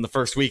hope in the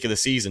first week of the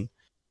season.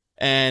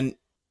 And,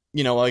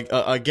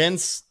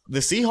 against the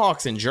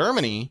Seahawks in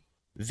Germany,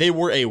 they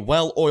were a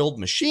well-oiled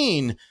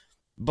machine,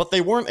 but they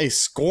weren't a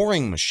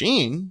scoring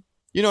machine.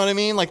 You know what I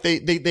mean?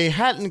 They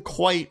hadn't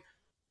quite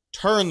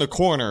turn the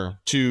corner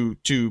to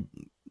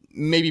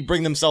maybe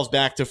bring themselves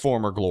back to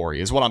former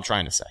glory is what I'm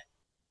trying to say.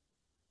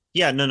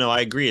 Yeah, no, I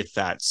agree with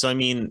that. So,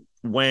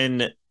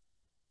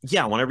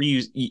 whenever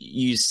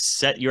you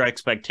set your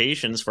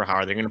expectations for how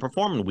are they going to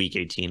perform in week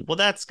 18, well,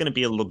 that's going to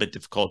be a little bit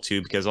difficult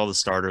too, because all the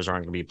starters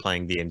aren't going to be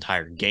playing the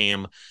entire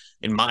game,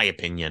 in my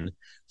opinion.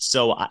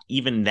 So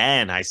even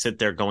then I sit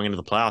there going into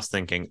the playoffs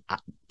thinking, I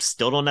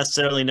still don't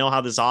necessarily know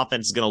how this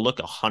offense is going to look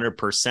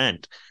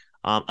 100%.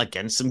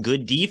 Against some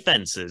good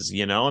defenses, the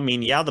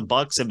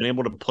Bucs have been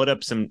able to put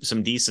up some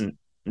decent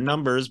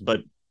numbers,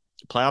 but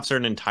playoffs are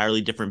an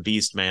entirely different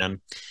beast, man.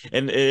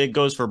 And it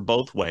goes for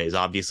both ways.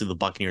 Obviously, the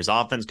Buccaneers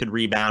offense could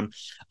rebound,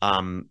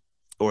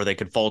 or they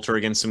could falter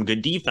against some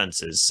good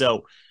defenses.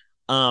 So,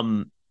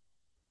 I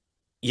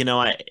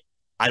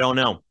don't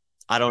know.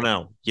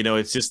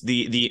 It's just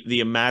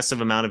the massive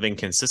amount of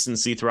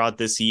inconsistency throughout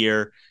this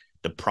year,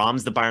 the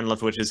problems that Byron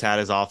Leftwich has had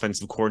as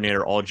offensive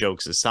coordinator, all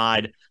jokes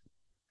aside.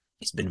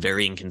 He's been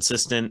very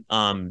inconsistent.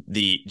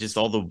 Just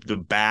all the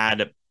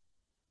bad,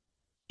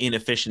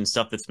 inefficient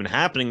stuff that's been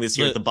happening this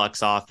year at the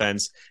Bucs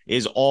offense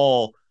is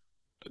all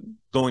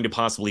going to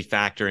possibly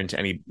factor into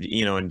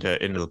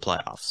into the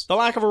playoffs. The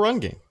lack of a run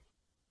game.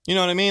 You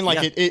know what I mean?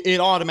 Like it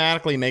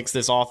automatically makes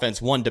this offense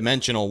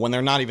one-dimensional when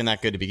they're not even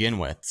that good to begin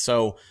with.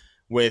 So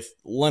with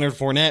Leonard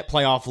Fournette,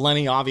 playoff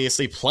Lenny,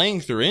 obviously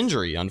playing through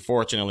injury,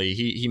 unfortunately.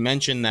 He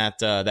mentioned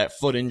that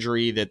foot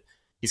injury that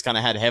he's kind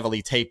of had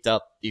heavily taped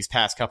up these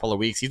past couple of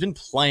weeks. He's been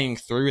playing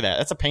through that.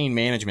 That's a pain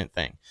management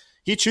thing.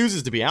 He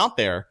chooses to be out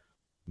there,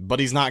 but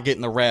he's not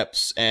getting the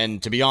reps.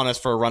 And to be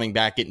honest, for a running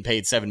back getting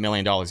paid $7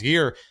 million a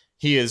year,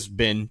 he has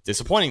been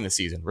disappointing this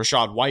season.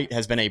 Rachaad White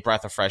has been a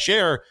breath of fresh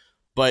air,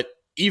 but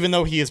even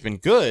though he has been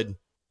good,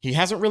 he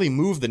hasn't really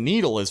moved the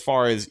needle as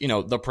far as,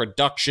 the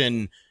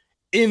production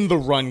in the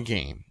run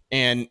game.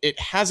 And it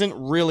hasn't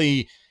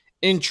really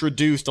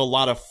introduced a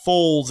lot of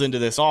folds into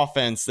this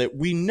offense that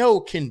we know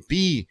can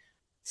be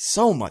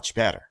so much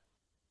better.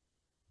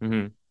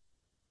 Mm-hmm.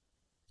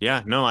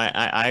 Yeah, no,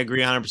 I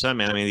agree 100%,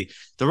 man. I mean,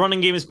 the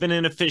running game has been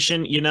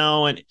inefficient,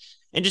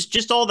 and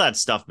just all that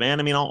stuff, man.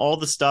 I mean, all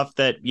the stuff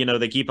that,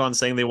 they keep on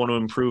saying they want to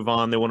improve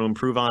on,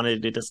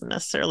 it doesn't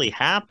necessarily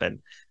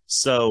happen.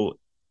 So,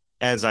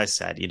 as I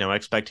said,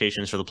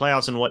 expectations for the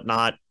playoffs and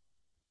whatnot,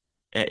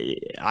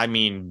 I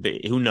mean,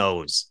 who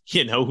knows?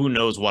 Who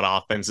knows what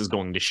offense is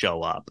going to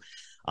show up?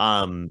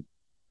 And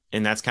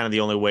that's kind of the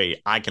only way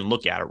I can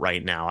look at it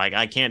right now.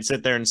 I can't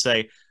sit there and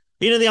say,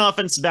 the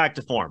offense is back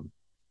to form,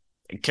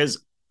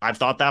 because I've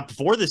thought that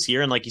before this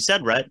year. And like you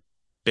said, Rhett,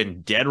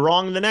 been dead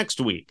wrong the next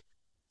week.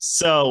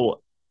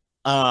 So,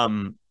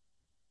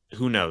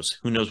 who knows?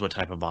 Who knows what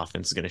type of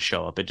offense is going to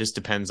show up? It just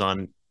depends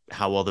on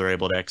how well they're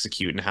able to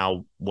execute and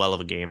how well of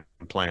a game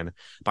plan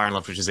Byron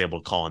Leftwich is able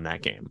to call in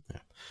that game. Yeah.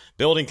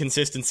 Building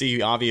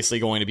consistency, obviously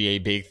going to be a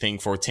big thing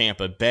for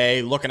Tampa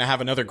Bay. Looking to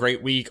have another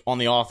great week on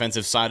the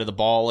offensive side of the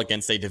ball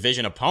against a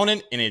division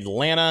opponent in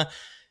Atlanta.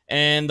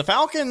 And the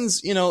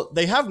Falcons,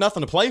 they have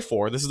nothing to play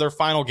for. This is their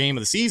final game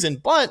of the season,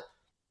 but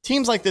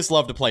teams like this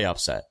love to play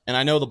upset. And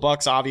I know the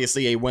Bucs,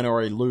 obviously a win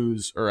or a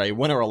lose, or a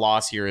win or a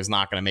loss here is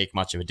not going to make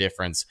much of a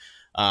difference.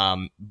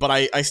 But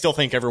I still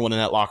think everyone in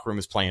that locker room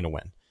is playing to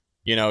win.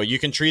 You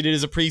can treat it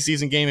as a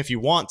preseason game if you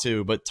want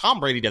to, but Tom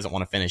Brady doesn't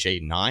want to finish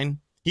 8-9.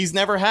 He's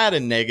never had a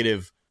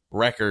negative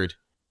record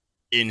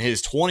in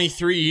his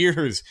 23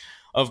 years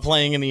of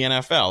playing in the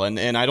NFL.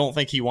 And I don't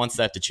think he wants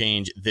that to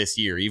change this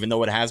year, even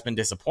though it has been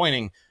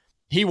disappointing.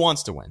 He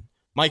wants to win.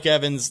 Mike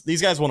Evans,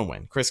 these guys want to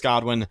win. Chris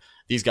Godwin,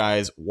 these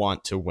guys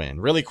want to win.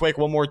 Really quick,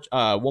 one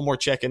more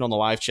check-in on the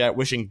live chat.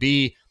 Wishing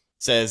B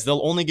says they'll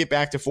only get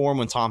back to form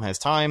when Tom has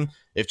time.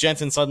 If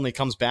Jensen suddenly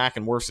comes back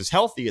and Wirfs is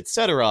healthy,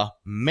 etc.,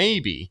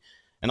 maybe.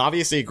 And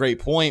obviously a great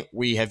point.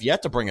 We have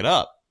yet to bring it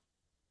up.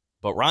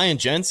 But Ryan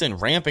Jensen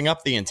ramping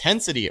up the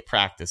intensity at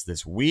practice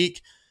this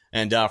week.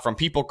 And from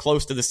people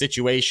close to the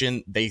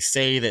situation, they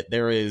say that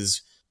there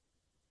is,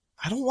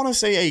 I don't want to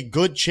say a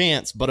good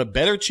chance, but a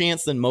better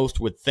chance than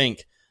most would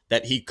think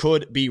that he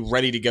could be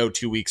ready to go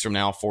 2 weeks from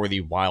now for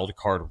the wild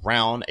card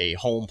round, a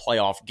home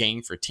playoff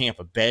game for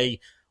Tampa Bay.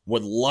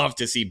 Would love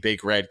to see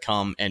Big Red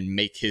come and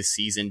make his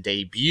season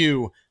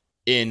debut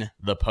in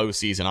the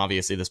postseason.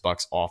 Obviously, this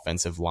Bucs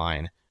offensive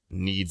line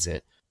needs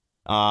it.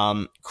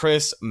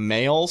 Chris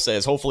Mail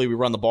says, hopefully we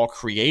run the ball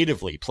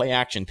creatively, play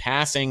action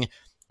passing,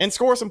 and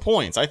score some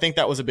points. I think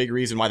that was a big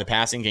reason why the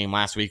passing game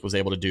last week was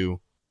able to do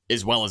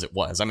as well as it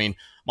was. I mean,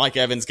 Mike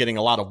Evans getting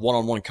a lot of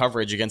one-on-one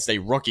coverage against a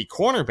rookie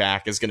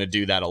cornerback is going to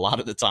do that a lot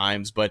of the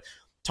times, but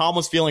Tom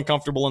was feeling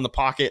comfortable in the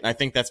pocket, and I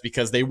think that's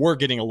because they were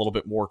getting a little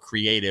bit more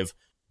creative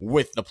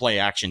with the play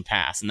action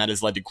pass, and that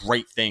has led to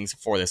great things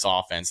for this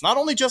offense. Not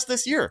only just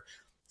this year,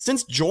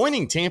 since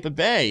joining Tampa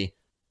Bay,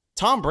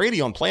 Tom Brady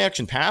on play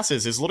action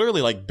passes is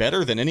literally like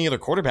better than any other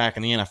quarterback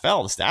in the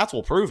NFL. The stats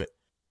will prove it.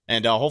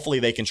 And hopefully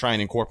they can try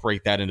and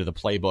incorporate that into the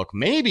playbook.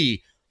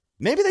 Maybe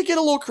they get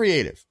a little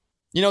creative.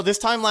 This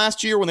time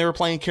last year when they were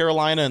playing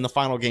Carolina in the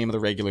final game of the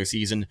regular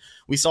season,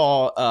 we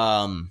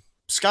saw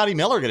Scotty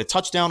Miller get a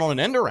touchdown on an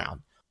end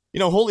around.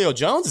 Julio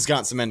Jones has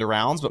gotten some end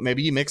arounds, but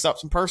maybe you mix up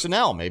some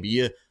personnel. Maybe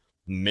you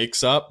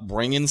mix up,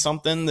 bring in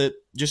something that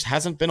just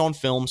hasn't been on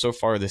film so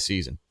far this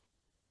season.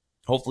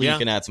 Hopefully you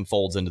can add some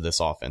folds into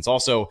this offense.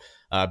 Also,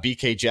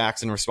 BK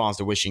Jackson responds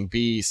to Wishing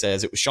B,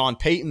 says it was Sean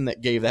Payton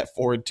that gave that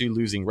 4-2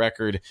 losing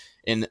record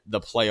in the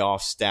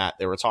playoff stat.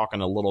 They were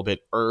talking a little bit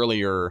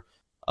earlier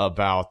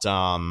about,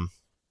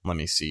 let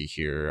me see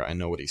here. I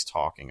know what he's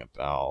talking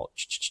about.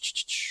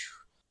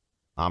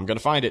 I'm going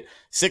to find it.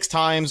 6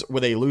 times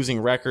with a losing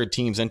record,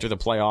 teams enter the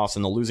playoffs,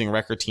 and the losing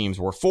record teams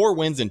were 4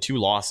 wins and 2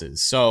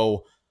 losses.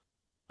 So,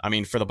 I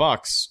mean, for the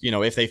Bucs,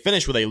 if they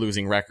finish with a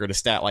losing record, a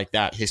stat like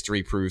that,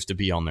 history proves to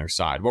be on their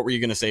side. What were you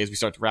going to say as we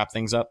start to wrap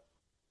things up?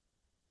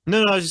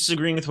 No, I was just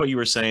agreeing with what you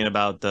were saying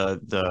about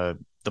the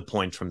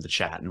point from the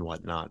chat and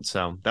whatnot.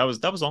 So that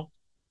was all.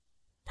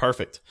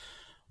 Perfect.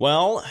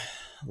 Well,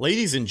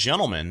 ladies and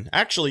gentlemen,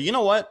 actually, you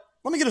know what?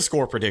 Let me get a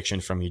score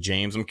prediction from you,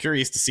 James. I'm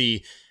curious to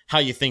see how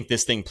you think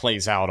this thing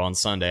plays out on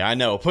Sunday. I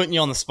know, putting you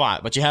on the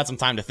spot, but you had some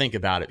time to think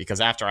about it because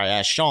after I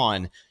asked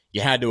Sean,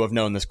 You had to have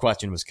known this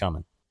question was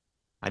coming.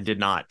 I did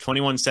not.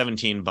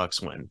 21-17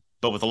 Bucks win,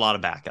 but with a lot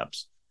of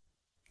backups.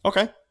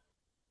 Okay.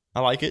 I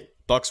like it.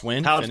 Bucks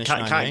win.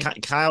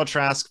 Kyle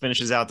Trask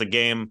finishes out the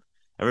game.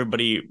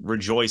 Everybody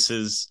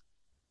rejoices.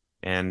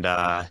 And,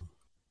 yeah,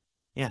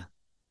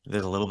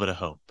 there's a little bit of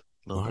hope.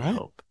 A little bit of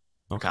hope.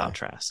 Okay. Kyle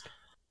Trask.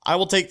 I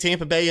will take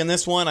Tampa Bay in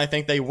this one. I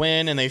think they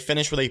win, and they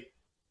finish with a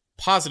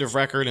positive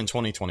record in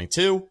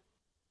 2022.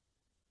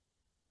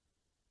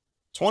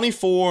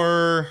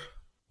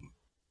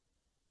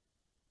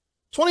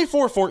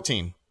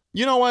 24-14.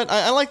 You know what?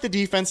 I like the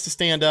defense to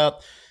stand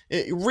up.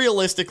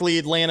 Realistically,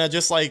 Atlanta,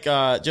 just like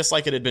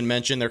it had been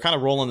mentioned, they're kind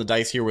of rolling the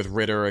dice here with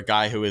Ritter, a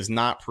guy who is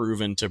not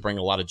proven to bring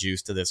a lot of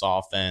juice to this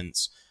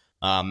offense.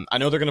 I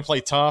know they're going to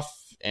play tough,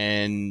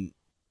 and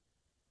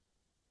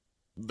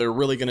they're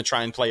really going to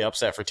try and play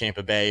upset for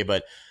Tampa Bay,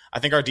 but I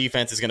think our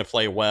defense is going to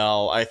play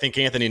well. I think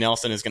Anthony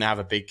Nelson is going to have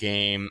a big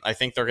game. I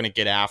think they're going to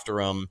get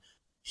after him.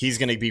 He's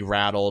going to be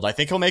rattled. I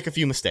think he'll make a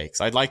few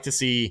mistakes. I'd like to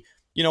see,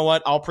 you know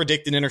what, I'll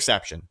predict an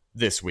interception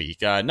this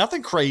week.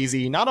 Nothing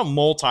crazy, not a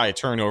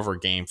multi-turnover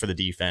game for the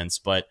defense,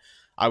 but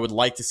I would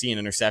like to see an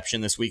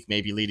interception this week,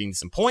 maybe leading to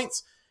some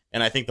points.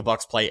 And I think the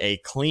Bucs play a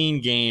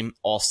clean game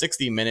all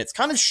 60 minutes,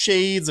 kind of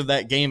shades of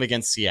that game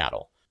against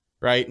Seattle,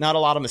 right? Not a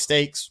lot of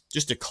mistakes,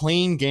 just a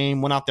clean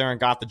game, went out there and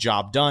got the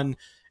job done,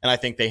 and I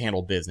think they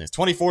handled business.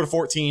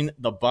 24-14,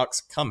 the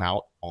Bucs come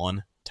out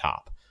on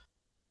top.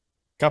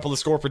 Couple of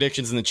score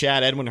predictions in the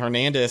chat. Edwin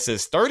Hernandez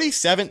says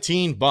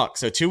 30-17 Bucs.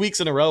 So 2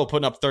 weeks in a row,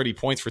 putting up 30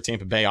 points for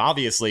Tampa Bay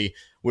obviously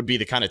would be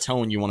the kind of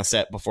tone you want to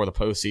set before the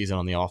postseason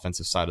on the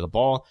offensive side of the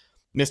ball.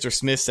 Mr.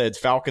 Smith said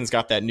Falcons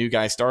got that new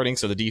guy starting,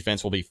 so the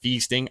defense will be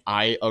feasting.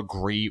 I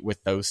agree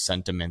with those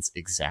sentiments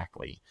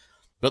exactly.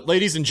 But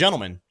ladies and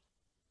gentlemen,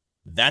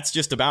 that's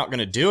just about going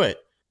to do it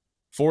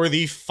for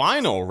the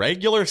final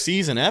regular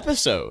season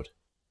episode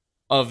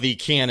of the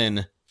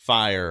Cannon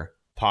Fire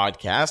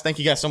Podcast. Thank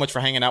you guys so much for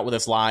hanging out with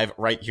us live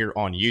right here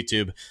on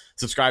YouTube.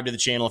 Subscribe to the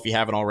channel if you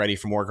haven't already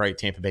for more great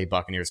Tampa Bay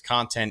Buccaneers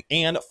content,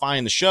 and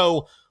find the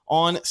show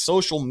on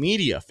social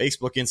media,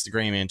 Facebook,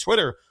 Instagram, and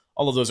Twitter.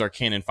 All of those are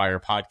Cannon Fire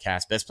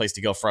Podcast. Best place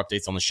to go for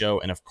updates on the show,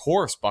 and of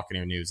course,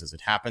 Buccaneer news as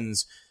it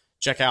happens.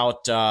 Check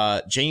out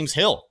James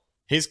Hill,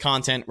 his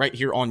content right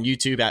here on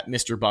YouTube at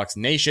Mr. Bucs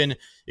Nation.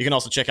 You can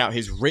also check out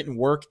his written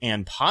work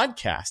and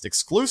podcast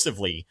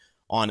exclusively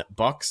on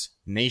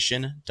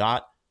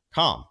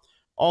bucsnation.com.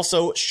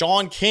 Also,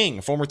 Sean King,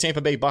 former Tampa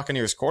Bay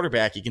Buccaneers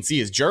quarterback. You can see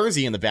his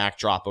jersey in the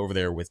backdrop over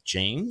there with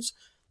James,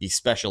 the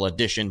special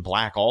edition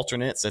black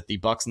alternates that the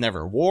Bucs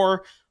never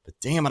wore. But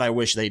damn it, I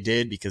wish they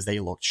did, because they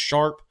looked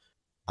sharp.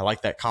 I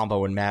like that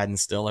combo in Madden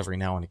still every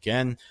now and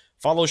again.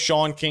 Follow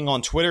Sean King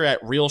on Twitter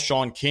at Real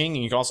Sean King,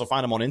 and you can also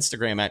find him on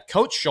Instagram at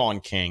Coach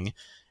Sean King.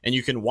 And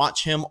you can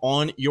watch him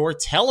on your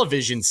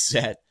television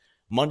set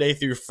Monday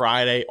through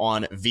Friday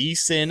on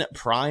VSiN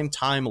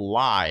Primetime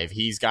Live.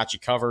 He's got you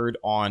covered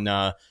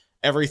on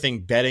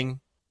everything betting,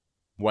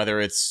 whether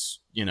it's,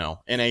 NHL,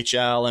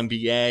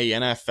 NBA,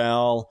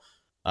 NFL.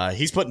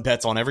 He's putting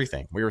bets on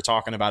everything. We were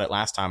talking about it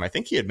last time. I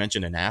think he had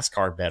mentioned a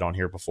NASCAR bet on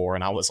here before,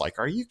 and I was like,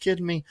 are you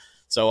kidding me?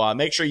 So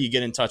make sure you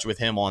get in touch with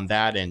him on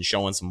that and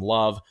showing some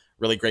love.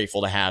 Really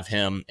grateful to have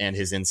him and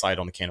his insight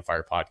on the Cannon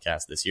Fire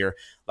Podcast this year.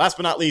 Last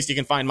but not least, you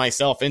can find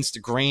myself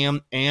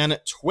Instagram and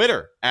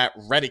Twitter at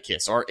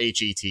Redicus,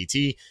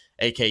 RHETT,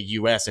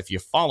 If you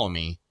follow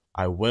me,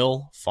 I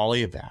will follow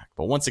you back.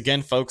 But once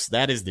again, folks,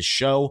 that is the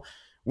show.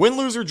 Win,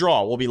 lose, or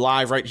draw, we'll be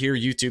live right here,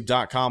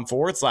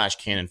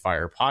 youtube.com/Cannon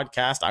Fire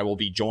Podcast. I will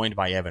be joined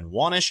by Evan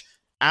Wanish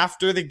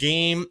after the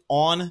game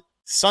on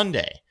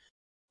Sunday.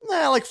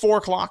 Like 4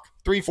 o'clock,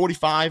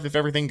 3:45, if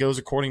everything goes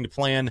according to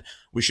plan.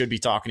 We should be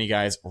talking to you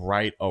guys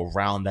right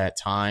around that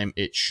time.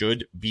 It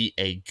should be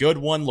a good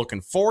one.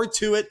 Looking forward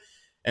to it,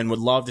 and would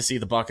love to see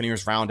the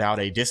Buccaneers round out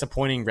a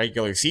disappointing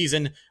regular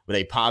season with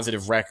a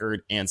positive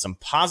record and some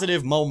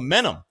positive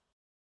momentum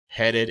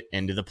headed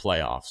into the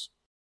playoffs.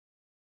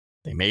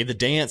 They made the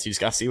dance. You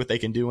just got to see what they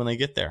can do when they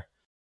get there.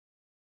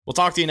 We'll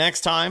talk to you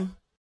next time.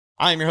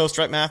 I am your host,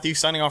 Rhett Matthews,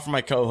 signing off from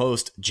my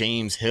co-host,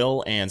 James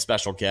Hill, and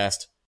special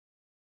guest,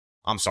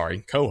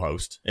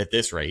 co-host at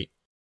this rate.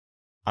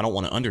 I don't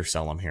want to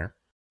undersell him here.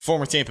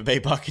 Former Tampa Bay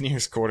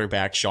Buccaneers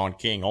quarterback, Sean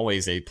King.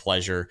 Always a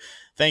pleasure.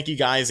 Thank you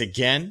guys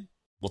again.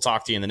 We'll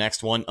talk to you in the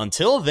next one.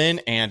 Until then,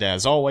 and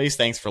as always,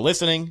 thanks for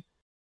listening,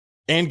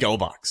 and go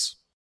Bucs.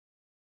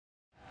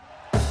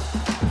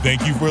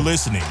 Thank you for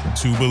listening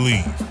to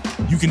Believe.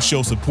 You can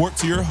show support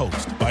to your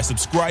host by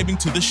subscribing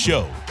to the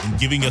show and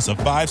giving us a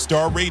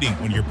 5-star rating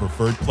on your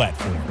preferred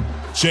platform.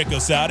 Check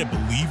us out at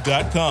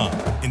Believe.com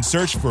and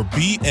search for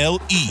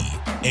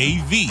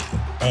BLEAV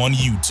on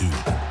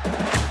YouTube.